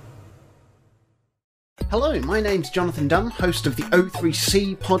 Hello, my name's Jonathan Dunn, host of the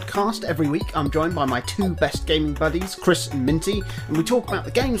O3C podcast. Every week I'm joined by my two best gaming buddies, Chris and Minty, and we talk about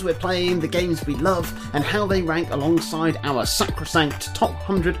the games we're playing, the games we love, and how they rank alongside our sacrosanct top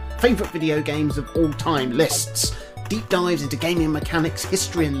 100 favourite video games of all time lists. Deep dives into gaming mechanics,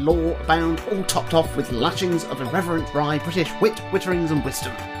 history and lore abound, all topped off with lashings of irreverent wry British wit, witterings and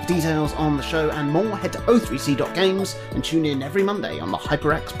wisdom. For details on the show and more, head to o3c.games and tune in every Monday on the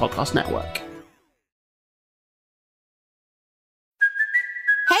HyperX Podcast Network.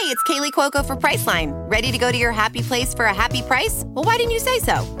 Hey, it's Kaylee Cuoco for Priceline. Ready to go to your happy place for a happy price? Well, why didn't you say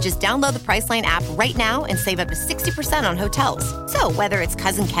so? Just download the Priceline app right now and save up to 60% on hotels. So whether it's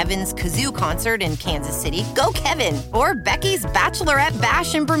Cousin Kevin's Kazoo Concert in Kansas City, go Kevin, or Becky's Bachelorette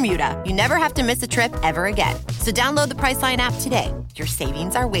Bash in Bermuda, you never have to miss a trip ever again. So download the Priceline app today. Your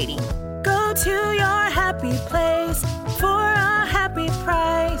savings are waiting. Go to your happy place for a happy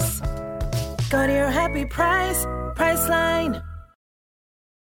price. Go to your happy price, Priceline.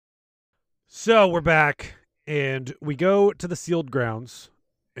 So we're back, and we go to the sealed grounds,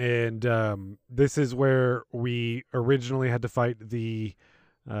 and this is where we originally had to fight the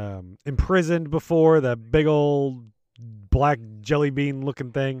imprisoned before, the big old black jelly bean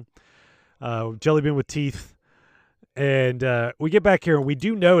looking thing, jelly bean with teeth. And we get back here, and we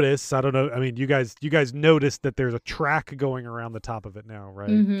do notice, I don't know, I mean, you guys noticed that there's a track going around the top of it now, right?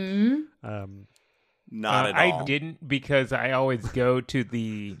 Mm-hmm. Not at all. I didn't, because I always go to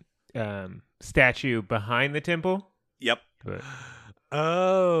the statue behind the temple. Yep. But...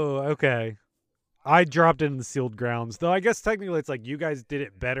 Oh, okay. I dropped it in the sealed grounds, though I guess technically it's like you guys did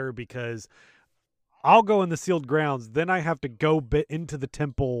it better because I'll go in the sealed grounds, then I have to go into the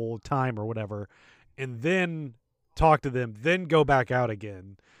temple time or whatever, and then talk to them, then go back out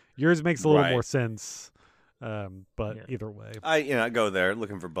again. Yours makes a little more sense, but either way. I go there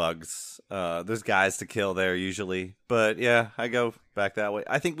looking for bugs. There's guys to kill there usually, but yeah, I go back that way.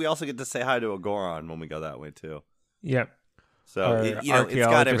 I think we also get to say hi to a Goron when we go that way too. Yep. So it's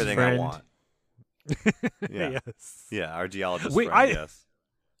got everything friend. I want. Yeah. Yes. Yeah, our geologist friend, yes.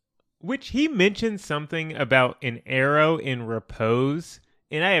 Which he mentioned something about an arrow in repose,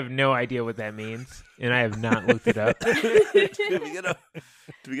 and I have no idea what that means, and I have not looked it up. Did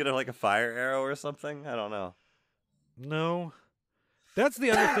we get like a fire arrow or something? I don't know. No. That's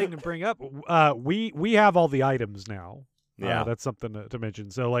the other thing to bring up. We have all the items now. Yeah. That's something to mention.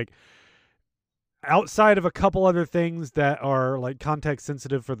 So, like, outside of a couple other things that are, like, context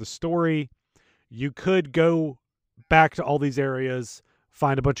sensitive for the story, you could go back to all these areas,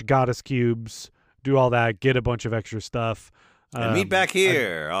 find a bunch of goddess cubes, do all that, get a bunch of extra stuff. And meet back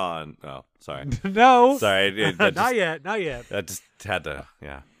here on... Oh, sorry. No. Sorry. Not yet. I just had to,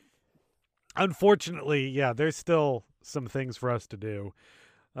 yeah. Unfortunately, yeah, there's still some things for us to do.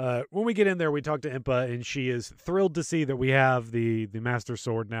 When we get in there, we talk to Impa, and she is thrilled to see that we have the Master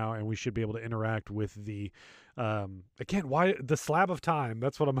Sword now, and we should be able to interact with the... the Slab of Time.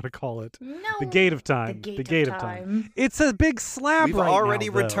 That's what I'm going to call it. No. The Gate of Time. The Gate of Time. It's a big slab We've right already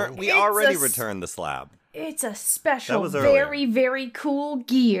now, though. returned. We already returned the slab. It's a special, was very, earlier. very cool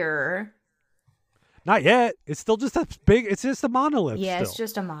gear. Not yet. It's still just a big... It's just a monolith Yeah, still. it's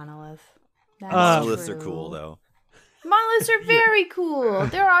just a monolith. That's Monoliths are true. cool, though. Monoliths are very cool.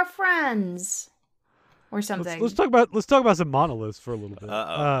 They're our friends. Or something. Let's talk about some monoliths for a little bit.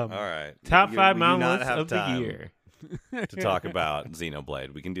 All right. Top 5 we do not monoliths have of the time year. to talk about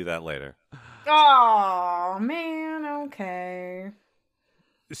Xenoblade. We can do that later. Oh, man. Okay.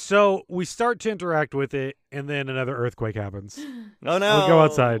 So we start to interact with it, and then another earthquake happens. Oh, no. We go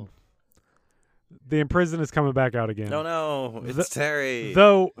outside. The imprisoned is coming back out again. No. It's Terry.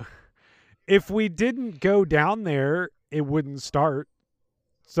 Though, if we didn't go down there, it wouldn't start.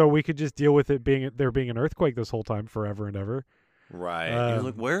 So we could just deal with it being an earthquake this whole time, forever and ever. Right. You're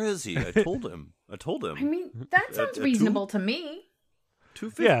like, where is he? I told him. I mean, that sounds reasonable to me.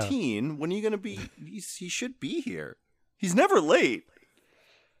 2:15? When are you going to be? He should be here. He's never late.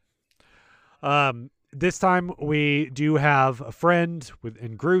 This time we do have a friend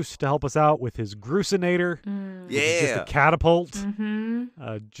in Groose to help us out with his Gruesinator. Yeah. Just a catapult.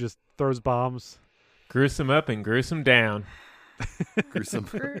 Mm-hmm. Just throws bombs. Gruesome up and gruesome down. Gruesome.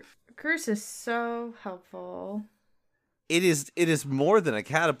 Groose is so helpful. It is more than a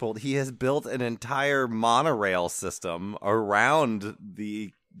catapult. He has built an entire monorail system around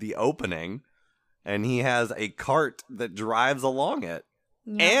the opening, and he has a cart that drives along it.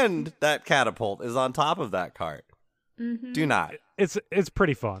 Yeah. And that catapult is on top of that cart. Mm-hmm. Do not. It's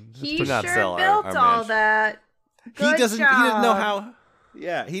pretty fun. He Do not sure sell built our all mansion. that. Good He didn't job. know how.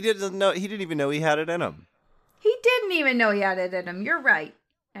 Yeah, he didn't even know he had it in him. He didn't even know he had it in him. You're right.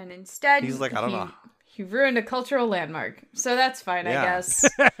 And instead, He's like, I don't know. He ruined a cultural landmark. So that's fine, I Yeah. guess.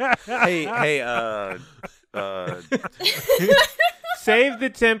 Hey, Save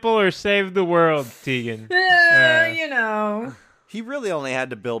the temple or save the world, Tegan. You know. he really only had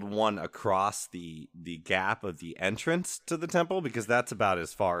to build one across the gap of the entrance to the temple because that's about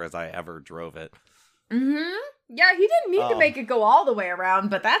as far as I ever drove it. Mm-hmm. Yeah, he didn't need to make it go all the way around,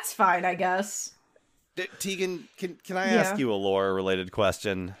 but that's fine, I guess. Tegan, can I ask you a lore-related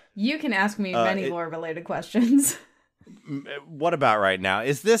question? You can ask me many lore-related questions. What about right now?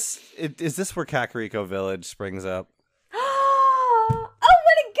 Is this where Kakariko Village springs up? Oh,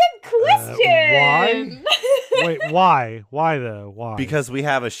 what a good question! Why? Wait, why? Why though? Why? Because we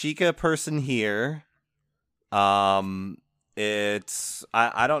have a Sheikah person here. It's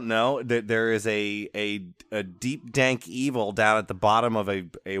I don't know. There is a deep dank evil down at the bottom of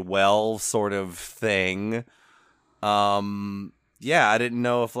a well sort of thing. Yeah, I didn't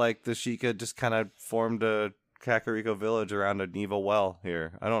know if like the Sheikah just kind of formed a Kakariko Village around an evil well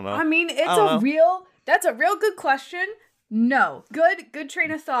here. I don't know. I mean, that's a real good question. No. Good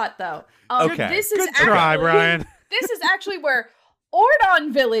train of thought though. Okay. This is Good try, Brian. This is actually where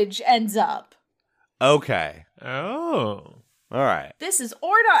Ordon Village ends up. Okay. Oh. All right. This is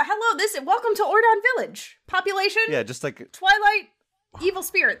Ordon. Hello, welcome to Ordon Village. Population? Yeah, just like Twilight evil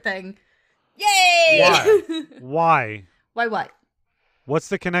spirit thing. Yay! Why? Why? Why what? What's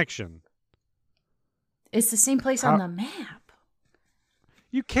the connection? It's the same place on the map.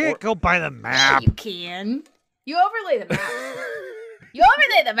 You can't go by the Yeah, map. you can. You overlay the maps. You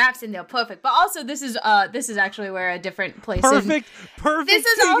overlay the maps and they're perfect. But also, this is actually where a different place. Perfect. This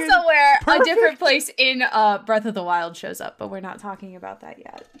is Tegan. also where Perfect. a different place in Breath of the Wild shows up, but we're not talking about that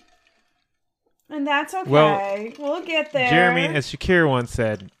yet. And that's okay. Well, we'll get there. Jeremy, as Shakira once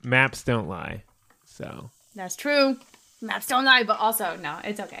said, maps don't lie. So That's true. Maps don't lie, but also no,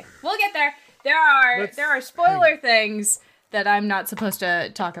 it's okay. We'll get there. There are spoiler things that I'm not supposed to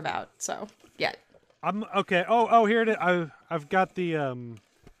talk about. So yet. I'm okay. Oh, here it is. I've got the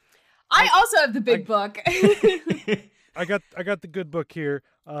I also have the big book. I got the good book here.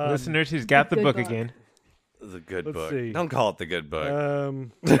 listeners, he's got the good book book. again. the good Let's book. see. Don't call it the good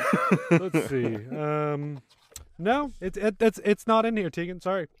book. Let's see. No, it's not in here, Tegan.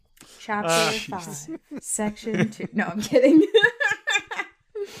 Sorry. Chapter 5, Section 2. No, I'm kidding.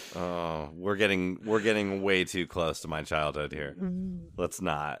 Oh, we're getting way too close to my childhood here. Let's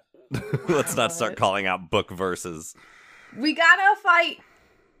not. Let's not start calling out book verses. We gotta fight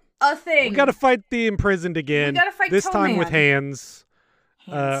a thing. We gotta fight the imprisoned again. We gotta fight this time with Toeman. hands.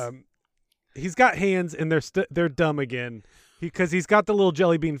 He's got hands, and they're dumb again. Because he's got the little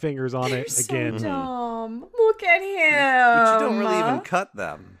jelly bean fingers on it so again. dumb. Look at him. But you don't really even cut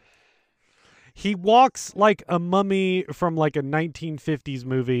them. He walks like a mummy from like a 1950s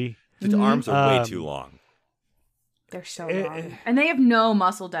movie. The arms are way too long. They're so long. And they have no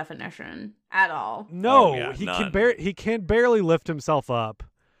muscle definition at all. No, Oh, yeah, he none. can barely lift himself up,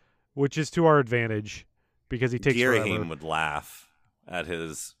 which is to our advantage because he takes Girahim forever. would laugh at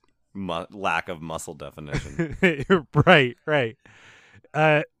his lack of muscle definition. right.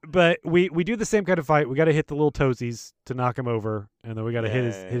 But we do the same kind of fight. We got to hit the little toesies to knock him over, and then we got to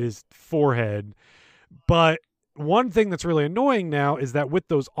hit his forehead. But one thing that's really annoying now is that with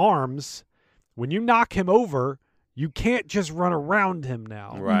those arms, when you knock him over, you can't just run around him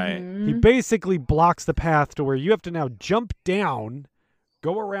now. Right. He basically blocks the path to where you have to now jump down,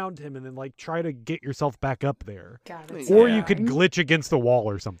 go around him, and then like try to get yourself back up there. Or you could glitch against the wall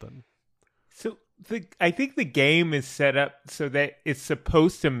or something. So I think the game is set up so that it's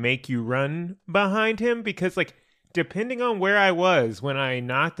supposed to make you run behind him because, like, depending on where I was when I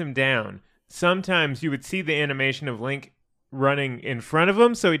knocked him down, sometimes you would see the animation of Link running in front of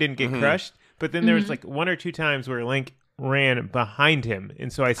him so he didn't get crushed. But then there was like one or two times where Link ran behind him,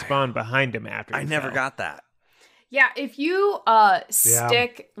 and so I spawned behind him after. I never got that. Yeah, if you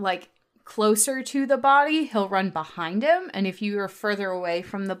stick like closer to the body, he'll run behind him, and if you are further away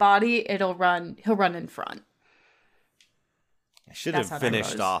from the body, he'll run in front. I should That's have how that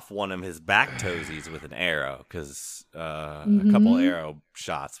finished goes. off one of his back toesies with an arrow because a couple arrow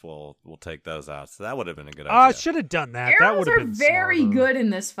shots will take those out. So that would have been a good idea. I should have done that. That Arrows would have are been very smarter. good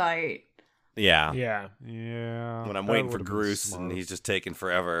in this fight. Yeah. Yeah. Yeah. When I'm that waiting for would've been Groose smart. and he's just taking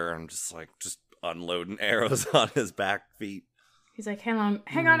forever, I'm just unloading arrows on his back feet. He's like, hang on,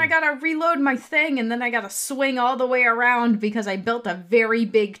 I gotta reload my thing, and then I gotta swing all the way around because I built a very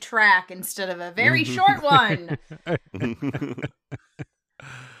big track instead of a very short one.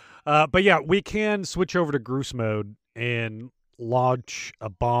 But yeah, we can switch over to Groose mode and launch a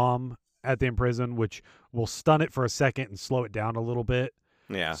bomb at the imprison, which will stun it for a second and slow it down a little bit.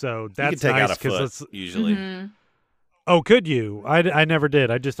 Yeah. So You that's can take nice out a foot, it's usually. Oh, could you? I never did.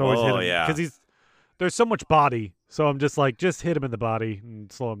 I just always hit him yeah. because there's so much body. So I'm just like, just hit him in the body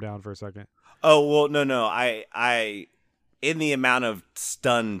and slow him down for a second. Oh, well, no. I in the amount of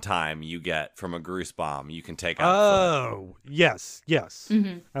stun time you get from a Groose bomb, you can take out a foot. Oh, yes,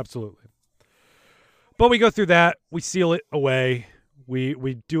 absolutely. But we go through that. We seal it away. We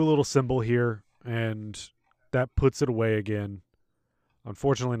do a little symbol here, and that puts it away again.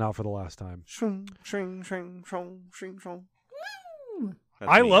 Unfortunately, not for the last time. Shring, shring, shring, shring, shring, shring.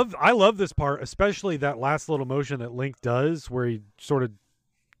 That's I me. love this part, especially that last little motion that Link does, where he sort of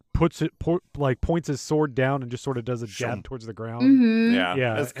points his sword down and just sort of does a jab towards the ground. Mm-hmm.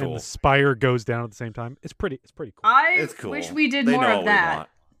 Yeah, that's cool. And the spire goes down at the same time. It's pretty cool. It's cool. wish we did They more know of what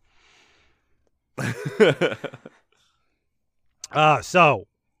we that. want. So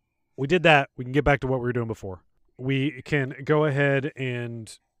we did that. We can get back to what we were doing before. We can go ahead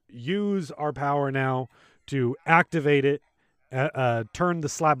and use our power now to activate it, turn the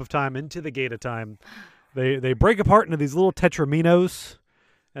slab of time into the gate of time. They break apart into these little tetraminos,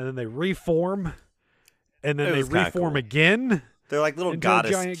 and then they reform, and then It they was kinda reform cool. again. They're like little into a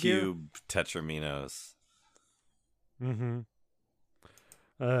goddess giant gear. cube tetraminos. Mm-hmm.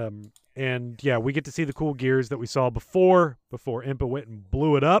 And yeah, we get to see the cool gears that we saw before Impa went and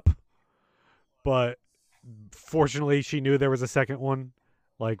blew it up. But fortunately, she knew there was a second one.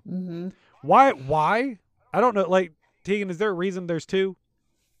 Like, why? I don't know. Like, Tegan, is there a reason there's two?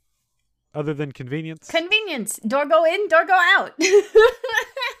 Other than convenience? Convenience. Door go in, door go out.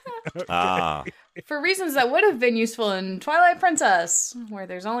 Ah, For reasons that would have been useful in Twilight Princess, where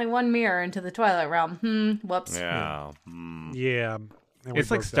there's only one mirror into the Twilight Realm. Whoops. yeah. Yeah. And we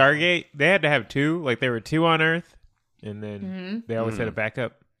It's like broke that one. Stargate. They had to have two. Like there were two on Earth, and then they always had a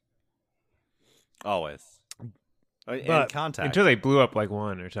backup Always. And But contact. until they blew up like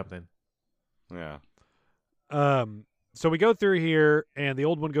one or something. Yeah. So we go through here, and the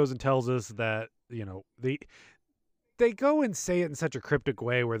old one goes and tells us that, they go and say it in such a cryptic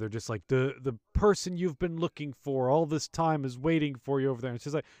way where they're just like, the person you've been looking for all this time is waiting for you over there. And it's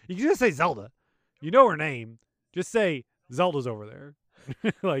just like, you can just say Zelda. You know her name. Just say Zelda's over there.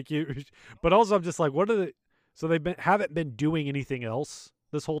 But also I'm just like, what are the, so they haven't been doing anything else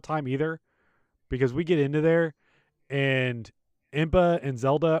this whole time either, because we get into there and Impa and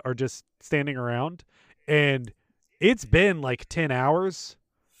Zelda are just standing around, and it's been like 10 hours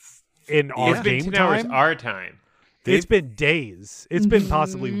in our It's been game 10 hours time. our time. It's been days. It's been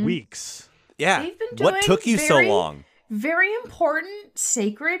possibly weeks. Yeah. They've been What doing took you so very- long? Very important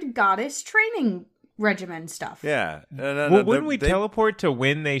sacred goddess training regimen stuff. Yeah. Well, wouldn't we teleport to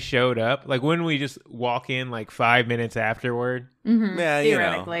when they showed up? Like, wouldn't we just walk in like 5 minutes afterward? Yeah,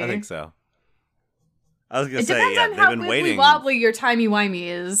 Theoretically. I think so. I was gonna It say, depends yeah, on they've how been wibbly waiting. wobbly your timey-wimey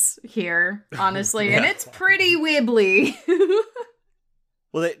is here, honestly. And it's pretty wibbly.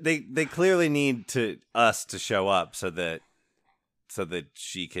 Well, they clearly need us to show up so that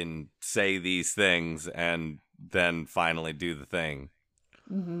she can say these things and then finally do the thing.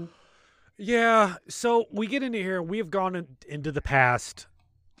 Yeah, so we get into here. We have gone into the past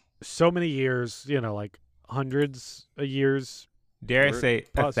so many years, like hundreds of years. Dare I say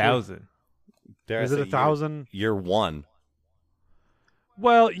possibly- 1,000? Dare I Is it say 1,000? Year one.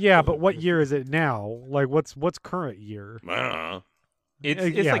 Well, yeah, but what year is it now? Like, what's current year? I don't know. It's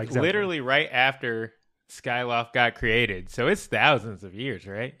yeah, like exactly. literally right after Skyloft got created, so it's thousands of years,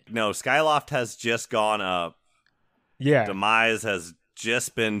 right? No, Skyloft has just gone up. Yeah, Demise has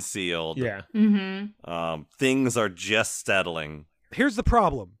just been sealed. yeah. Things are just settling. Here's the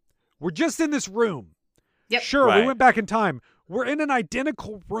problem. We're just in this room. Yep. Sure, we Right. went back in time. We're in an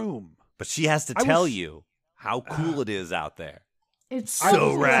identical room. But she has to I tell was- you how cool it is out there. It's So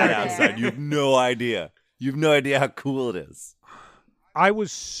so rad there. outside. You have no idea. You have no idea how cool it is. I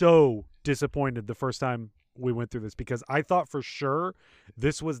was so disappointed the first time we went through this because I thought for sure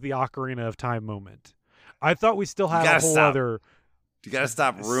this was the Ocarina of Time moment. I thought we still had a gotta whole stop other You gotta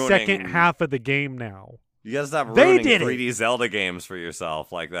stop ruining. second half of the game now. You gotta stop They ruining did it. 3D Zelda games for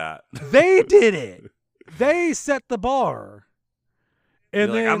yourself like that. They did it. They set the bar. And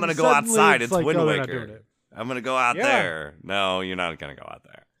You're like, then I'm gonna go suddenly outside. It's It's like, Wind oh, they're not Waker. doing it. I'm gonna go out Yeah. there. No, you're not gonna go out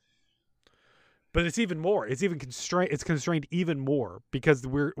there. But it's even more. It's even constrained. It's constrained even more because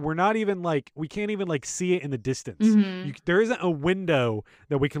we're not even like we can't even like see it in the distance. There isn't a window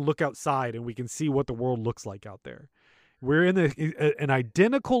that we can look outside and we can see what the world looks like out there. We're in an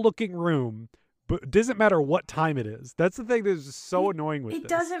identical looking room, but it doesn't matter what time it is. That's the thing that's just so annoying with It this.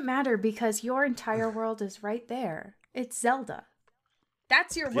 doesn't matter because your entire world is right there. It's Zelda.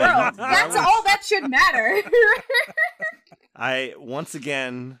 That's your world. Yeah, That's all that should matter. I once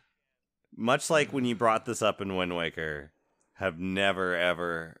again, much like when you brought this up in Wind Waker, have never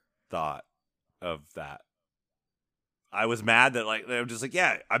ever thought of that. I was mad that I'm just like,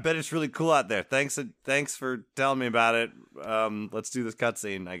 yeah, I bet it's really cool out there. Thanks for telling me about it. Let's do this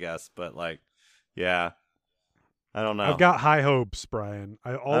cutscene, I guess. But yeah, I don't know. I've got high hopes, Brian.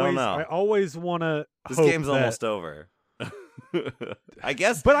 I don't know. always want to. This game's almost over. I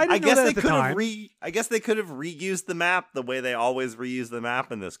guess, but I guess know they that at the could time. have I guess they could have reused the map the way they always reuse the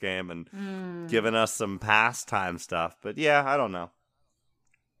map in this game and given us some pastime stuff. But yeah, I don't know.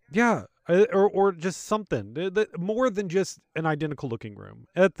 Yeah, or just something more than just an identical looking room.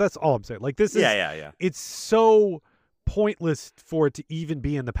 That's all I'm saying. Like this is yeah. It's so pointless for it to even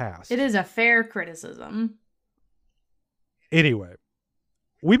be in the past. It is a fair criticism. Anyway,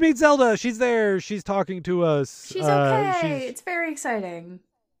 we meet Zelda. She's there. She's talking to us. She's okay. It's very exciting.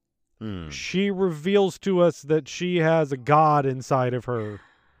 She reveals to us that she has a god inside of her.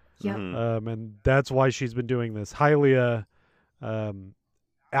 Yep. And that's why she's been doing this. Hylia,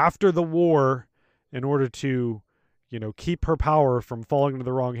 after the war, in order to, keep her power from falling into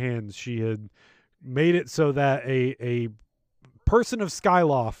the wrong hands, she had made it so that a person of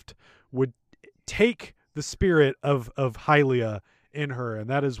Skyloft would take the spirit of Hylia in her, and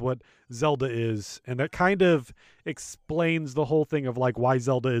that is what Zelda is, and that kind of explains the whole thing of like why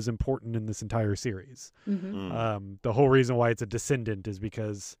Zelda is important in this entire series. The whole reason why it's a descendant is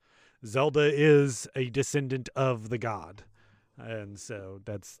because Zelda is a descendant of the god, and so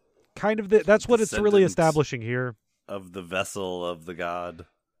that's kind of that's what it's really establishing here. Of the vessel of the god.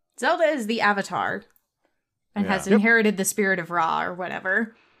 Zelda is the avatar and has inherited the spirit of Ra or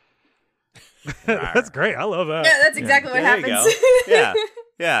whatever. That's great. I love that. Yeah, that's exactly what happens.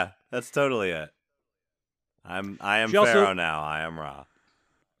 Yeah, that's totally it. I am She Pharaoh also- now. I am Ra.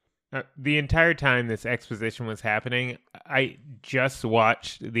 The entire time this exposition was happening, I just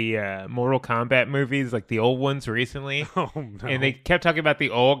watched the Mortal Kombat movies, like the old ones recently. Oh, no. And they kept talking about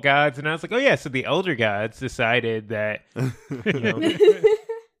the old gods, and I was like, oh yeah, so the elder gods decided that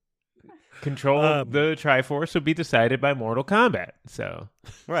control of the Triforce would be decided by Mortal Kombat. So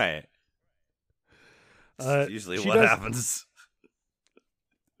Right. That's usually what happens.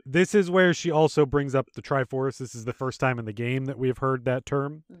 This is where she also brings up the Triforce. This is the first time in the game that we have heard that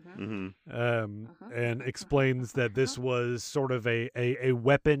term, and explains that this was sort of a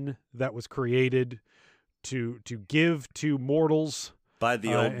weapon that was created to give to mortals by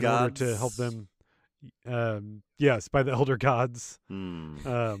the old in gods order to help them. Yes, by the elder gods. And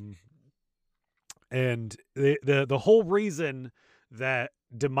the whole reason that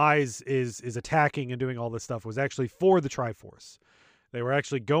Demise is attacking and doing all this stuff was actually for the Triforce. They were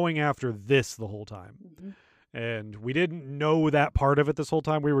actually going after this the whole time. And we didn't know that part of it this whole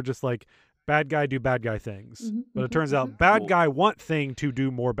time. We were just like, bad guy do bad guy things. But it turns out bad guy want thing to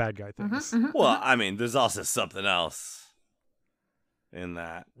do more bad guy things. Well, I mean, there's also something else in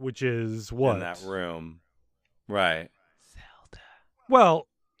that. Which is what? In that room. Right. Zelda. Well,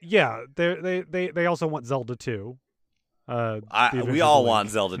 yeah, they also want Zelda too. We all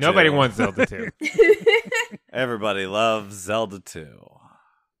want Zelda 2. Nobody wants Zelda 2. Everybody loves Zelda 2.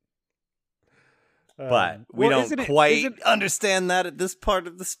 But we don't quite understand that at this part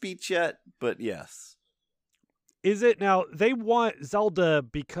of the speech yet, but yes. Is it now? They want Zelda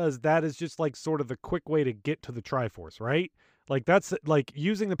because that is just like sort of the quick way to get to the Triforce, right? Like that's like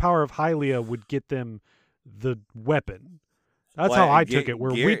using the power of Hylia would get them the weapon. That's how I took it,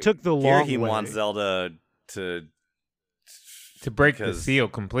 where we took the long way. He wants Zelda to break the seal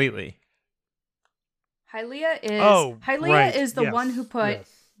completely. Hylia right. is the Yes. one who put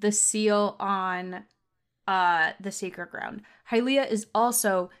Yes. the seal on the sacred ground. Hylia is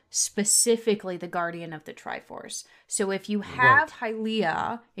also specifically the guardian of the Triforce. So if you have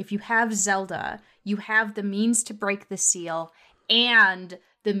Hylia, if you have Zelda, you have the means to break the seal and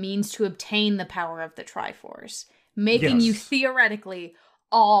the means to obtain the power of the Triforce, making you theoretically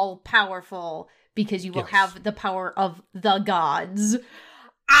all powerful because you will have the power of the gods.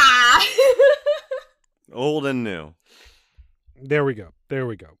 Old and new. There we go.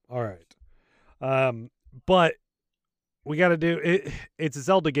 All right. But we got to do it. It's a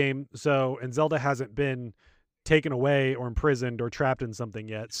Zelda game, and Zelda hasn't been taken away or imprisoned or trapped in something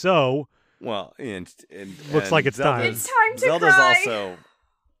yet. So, well, and looks like it's time. It's time to cry.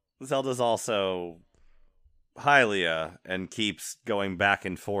 Zelda's also Hylia and keeps going back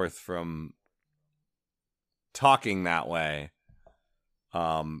and forth from talking that way.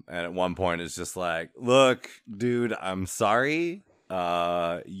 And at one point it's just like, look, dude, I'm sorry.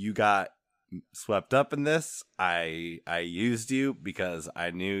 You got swept up in this. I used you because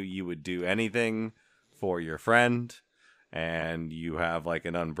I knew you would do anything for your friend, and you have like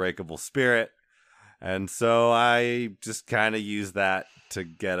an unbreakable spirit. And so I just kind of used that to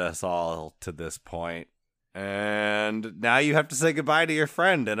get us all to this point. And now you have to say goodbye to your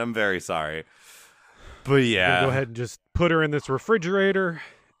friend, and I'm very sorry. But yeah. Go ahead and just put her in this refrigerator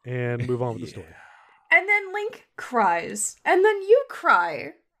and move on with the story. And then Link cries. And then you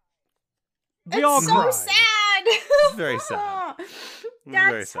cry. We all so cried. sad. It's very sad.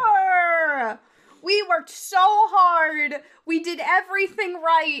 That's her. We worked so hard. We did everything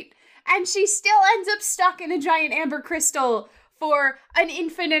right. And she still ends up stuck in a giant amber crystal for an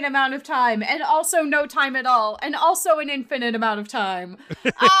infinite amount of time. And also no time at all. And also an infinite amount of time.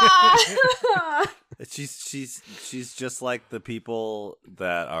 She's just like the people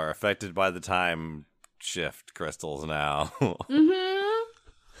that are affected by the time shift crystals now. Mm-hmm.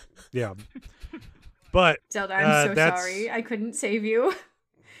 Yeah. But Zelda, I'm so that's... sorry. I couldn't save you.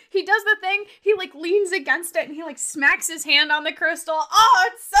 He does the thing, he like leans against it and he like smacks his hand on the crystal. Oh,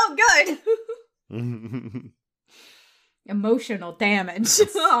 it's so good. Emotional damage.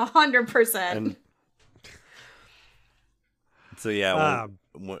 100%. And so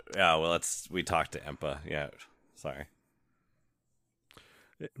we talked to Impa. Yeah. Sorry.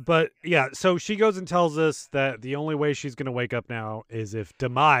 But yeah, so she goes and tells us that the only way she's going to wake up now is if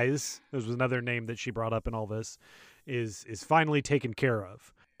Demise, this was another name that she brought up in all this, is finally taken care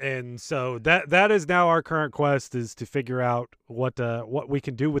of. And so that is now our current quest, is to figure out what we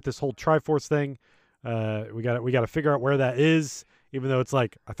can do with this whole Triforce thing. We got to figure out where that is, even though it's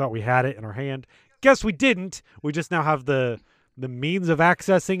like I thought we had it in our hand. Guess we didn't. We just now have the means of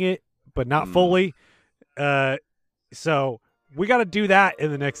accessing it, but not fully. So we got to do that in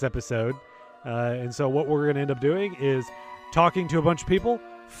the next episode. And so what we're going to end up doing is talking to a bunch of people,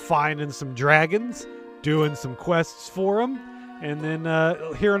 finding some dragons, doing some quests for them, and then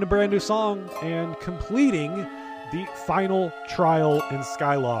hearing a brand new song and completing the final trial in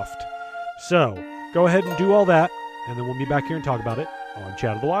Skyloft. So go ahead and do all that, and then we'll be back here and talk about it on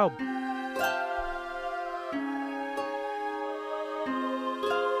Chat of the Wild.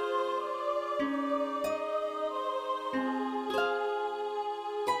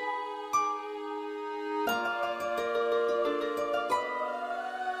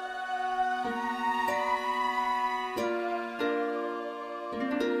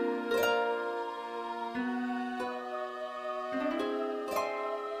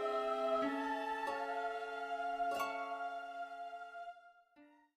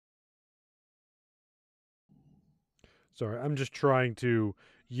 Sorry, I'm just trying to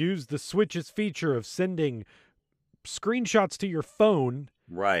use the Switch's feature of sending screenshots to your phone.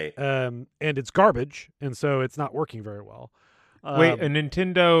 Right. And it's garbage, and so it's not working very well. Wait, a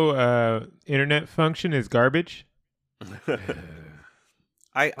Nintendo internet function is garbage?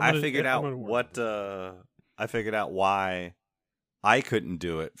 I figured out I figured out why I couldn't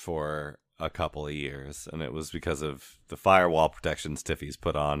do it for a couple of years, and it was because of the firewall protections Tiffy's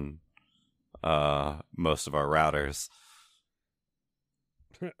put on most of our routers.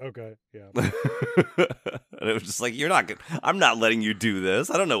 Okay, yeah. And it was just like, I'm not letting you do this.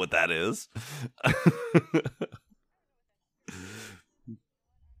 I don't know what that is.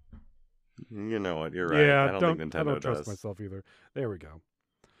 You know what? You're right. Yeah, I don't think Nintendo I don't does. trust myself either. There we go.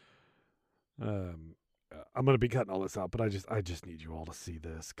 I'm gonna be cutting all this out, but I just need you all to see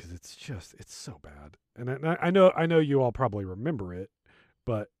this because it's so bad. And I know you all probably remember it,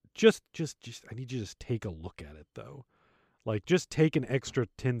 but just I need you to just take a look at it though. Like, just take an extra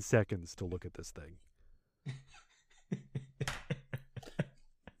 10 seconds to look at this thing.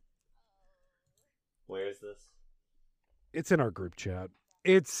 Where is this? It's in our group chat.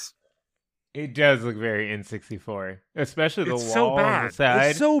 It does look very N64, especially the wall so bad. on the side.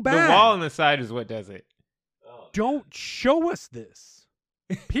 It's so bad. The wall on the side is what does it. Don't show us this.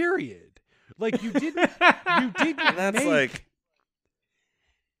 Period. Like, you didn't And that's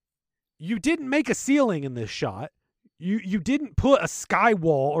you didn't make a ceiling in this shot. You didn't put a sky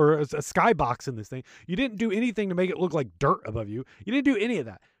wall or a skybox in this thing. You didn't do anything to make it look like dirt above you. You didn't do any of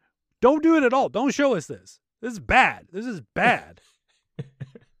that. Don't do it at all. Don't show us this. This is bad. This is bad.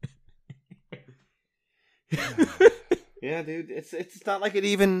 Yeah, dude. It's not like it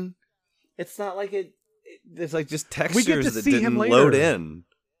even. It's not like it. There's like just textures that see him didn't later. load in.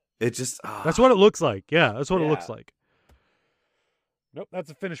 It just. That's what it looks like. Yeah, that's what it looks like. Nope,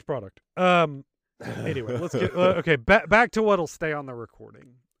 that's a finished product. Anyway, let's get okay. Back to what'll stay on the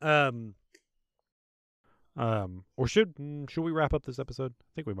recording. Or should we wrap up this episode? I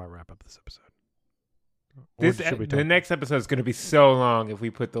think we might wrap up this episode. The next episode is going to be so long if we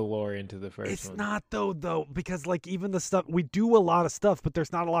put the lore into the first one. It's not though, because like even the stuff we do a lot of stuff, but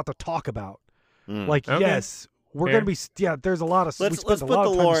there's not a lot to talk about. Like Okay. yes, we're Fair. going to be there's a lot of. Let's put the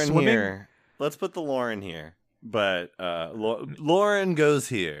lore in here. Let's put the lore in here. But Lauren goes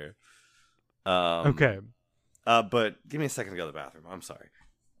here. Okay. But give me a second to go to the bathroom. I'm sorry.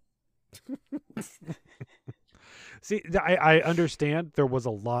 See, I understand there was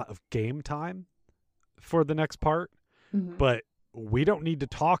a lot of game time for the next part, but we don't need to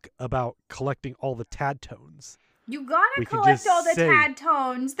talk about collecting all the tad tones. You gotta We can collect just all the say- tad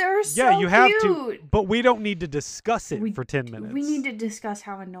tones. They're so Yeah, you have cute. to, but we don't need to discuss it for 10 minutes. We need to discuss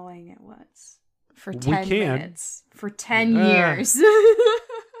how annoying it was for We 10 can. minutes. For 10 years.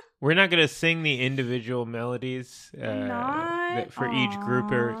 We're not going to sing the individual melodies for each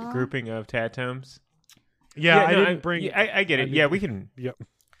grouping of Tatomes. Yeah, I didn't bring. I get it. Yeah, we can. Yep.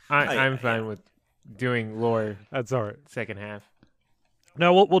 I'm fine with doing lore. That's all right. Second half.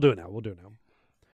 No, we'll do it now. We'll do it now.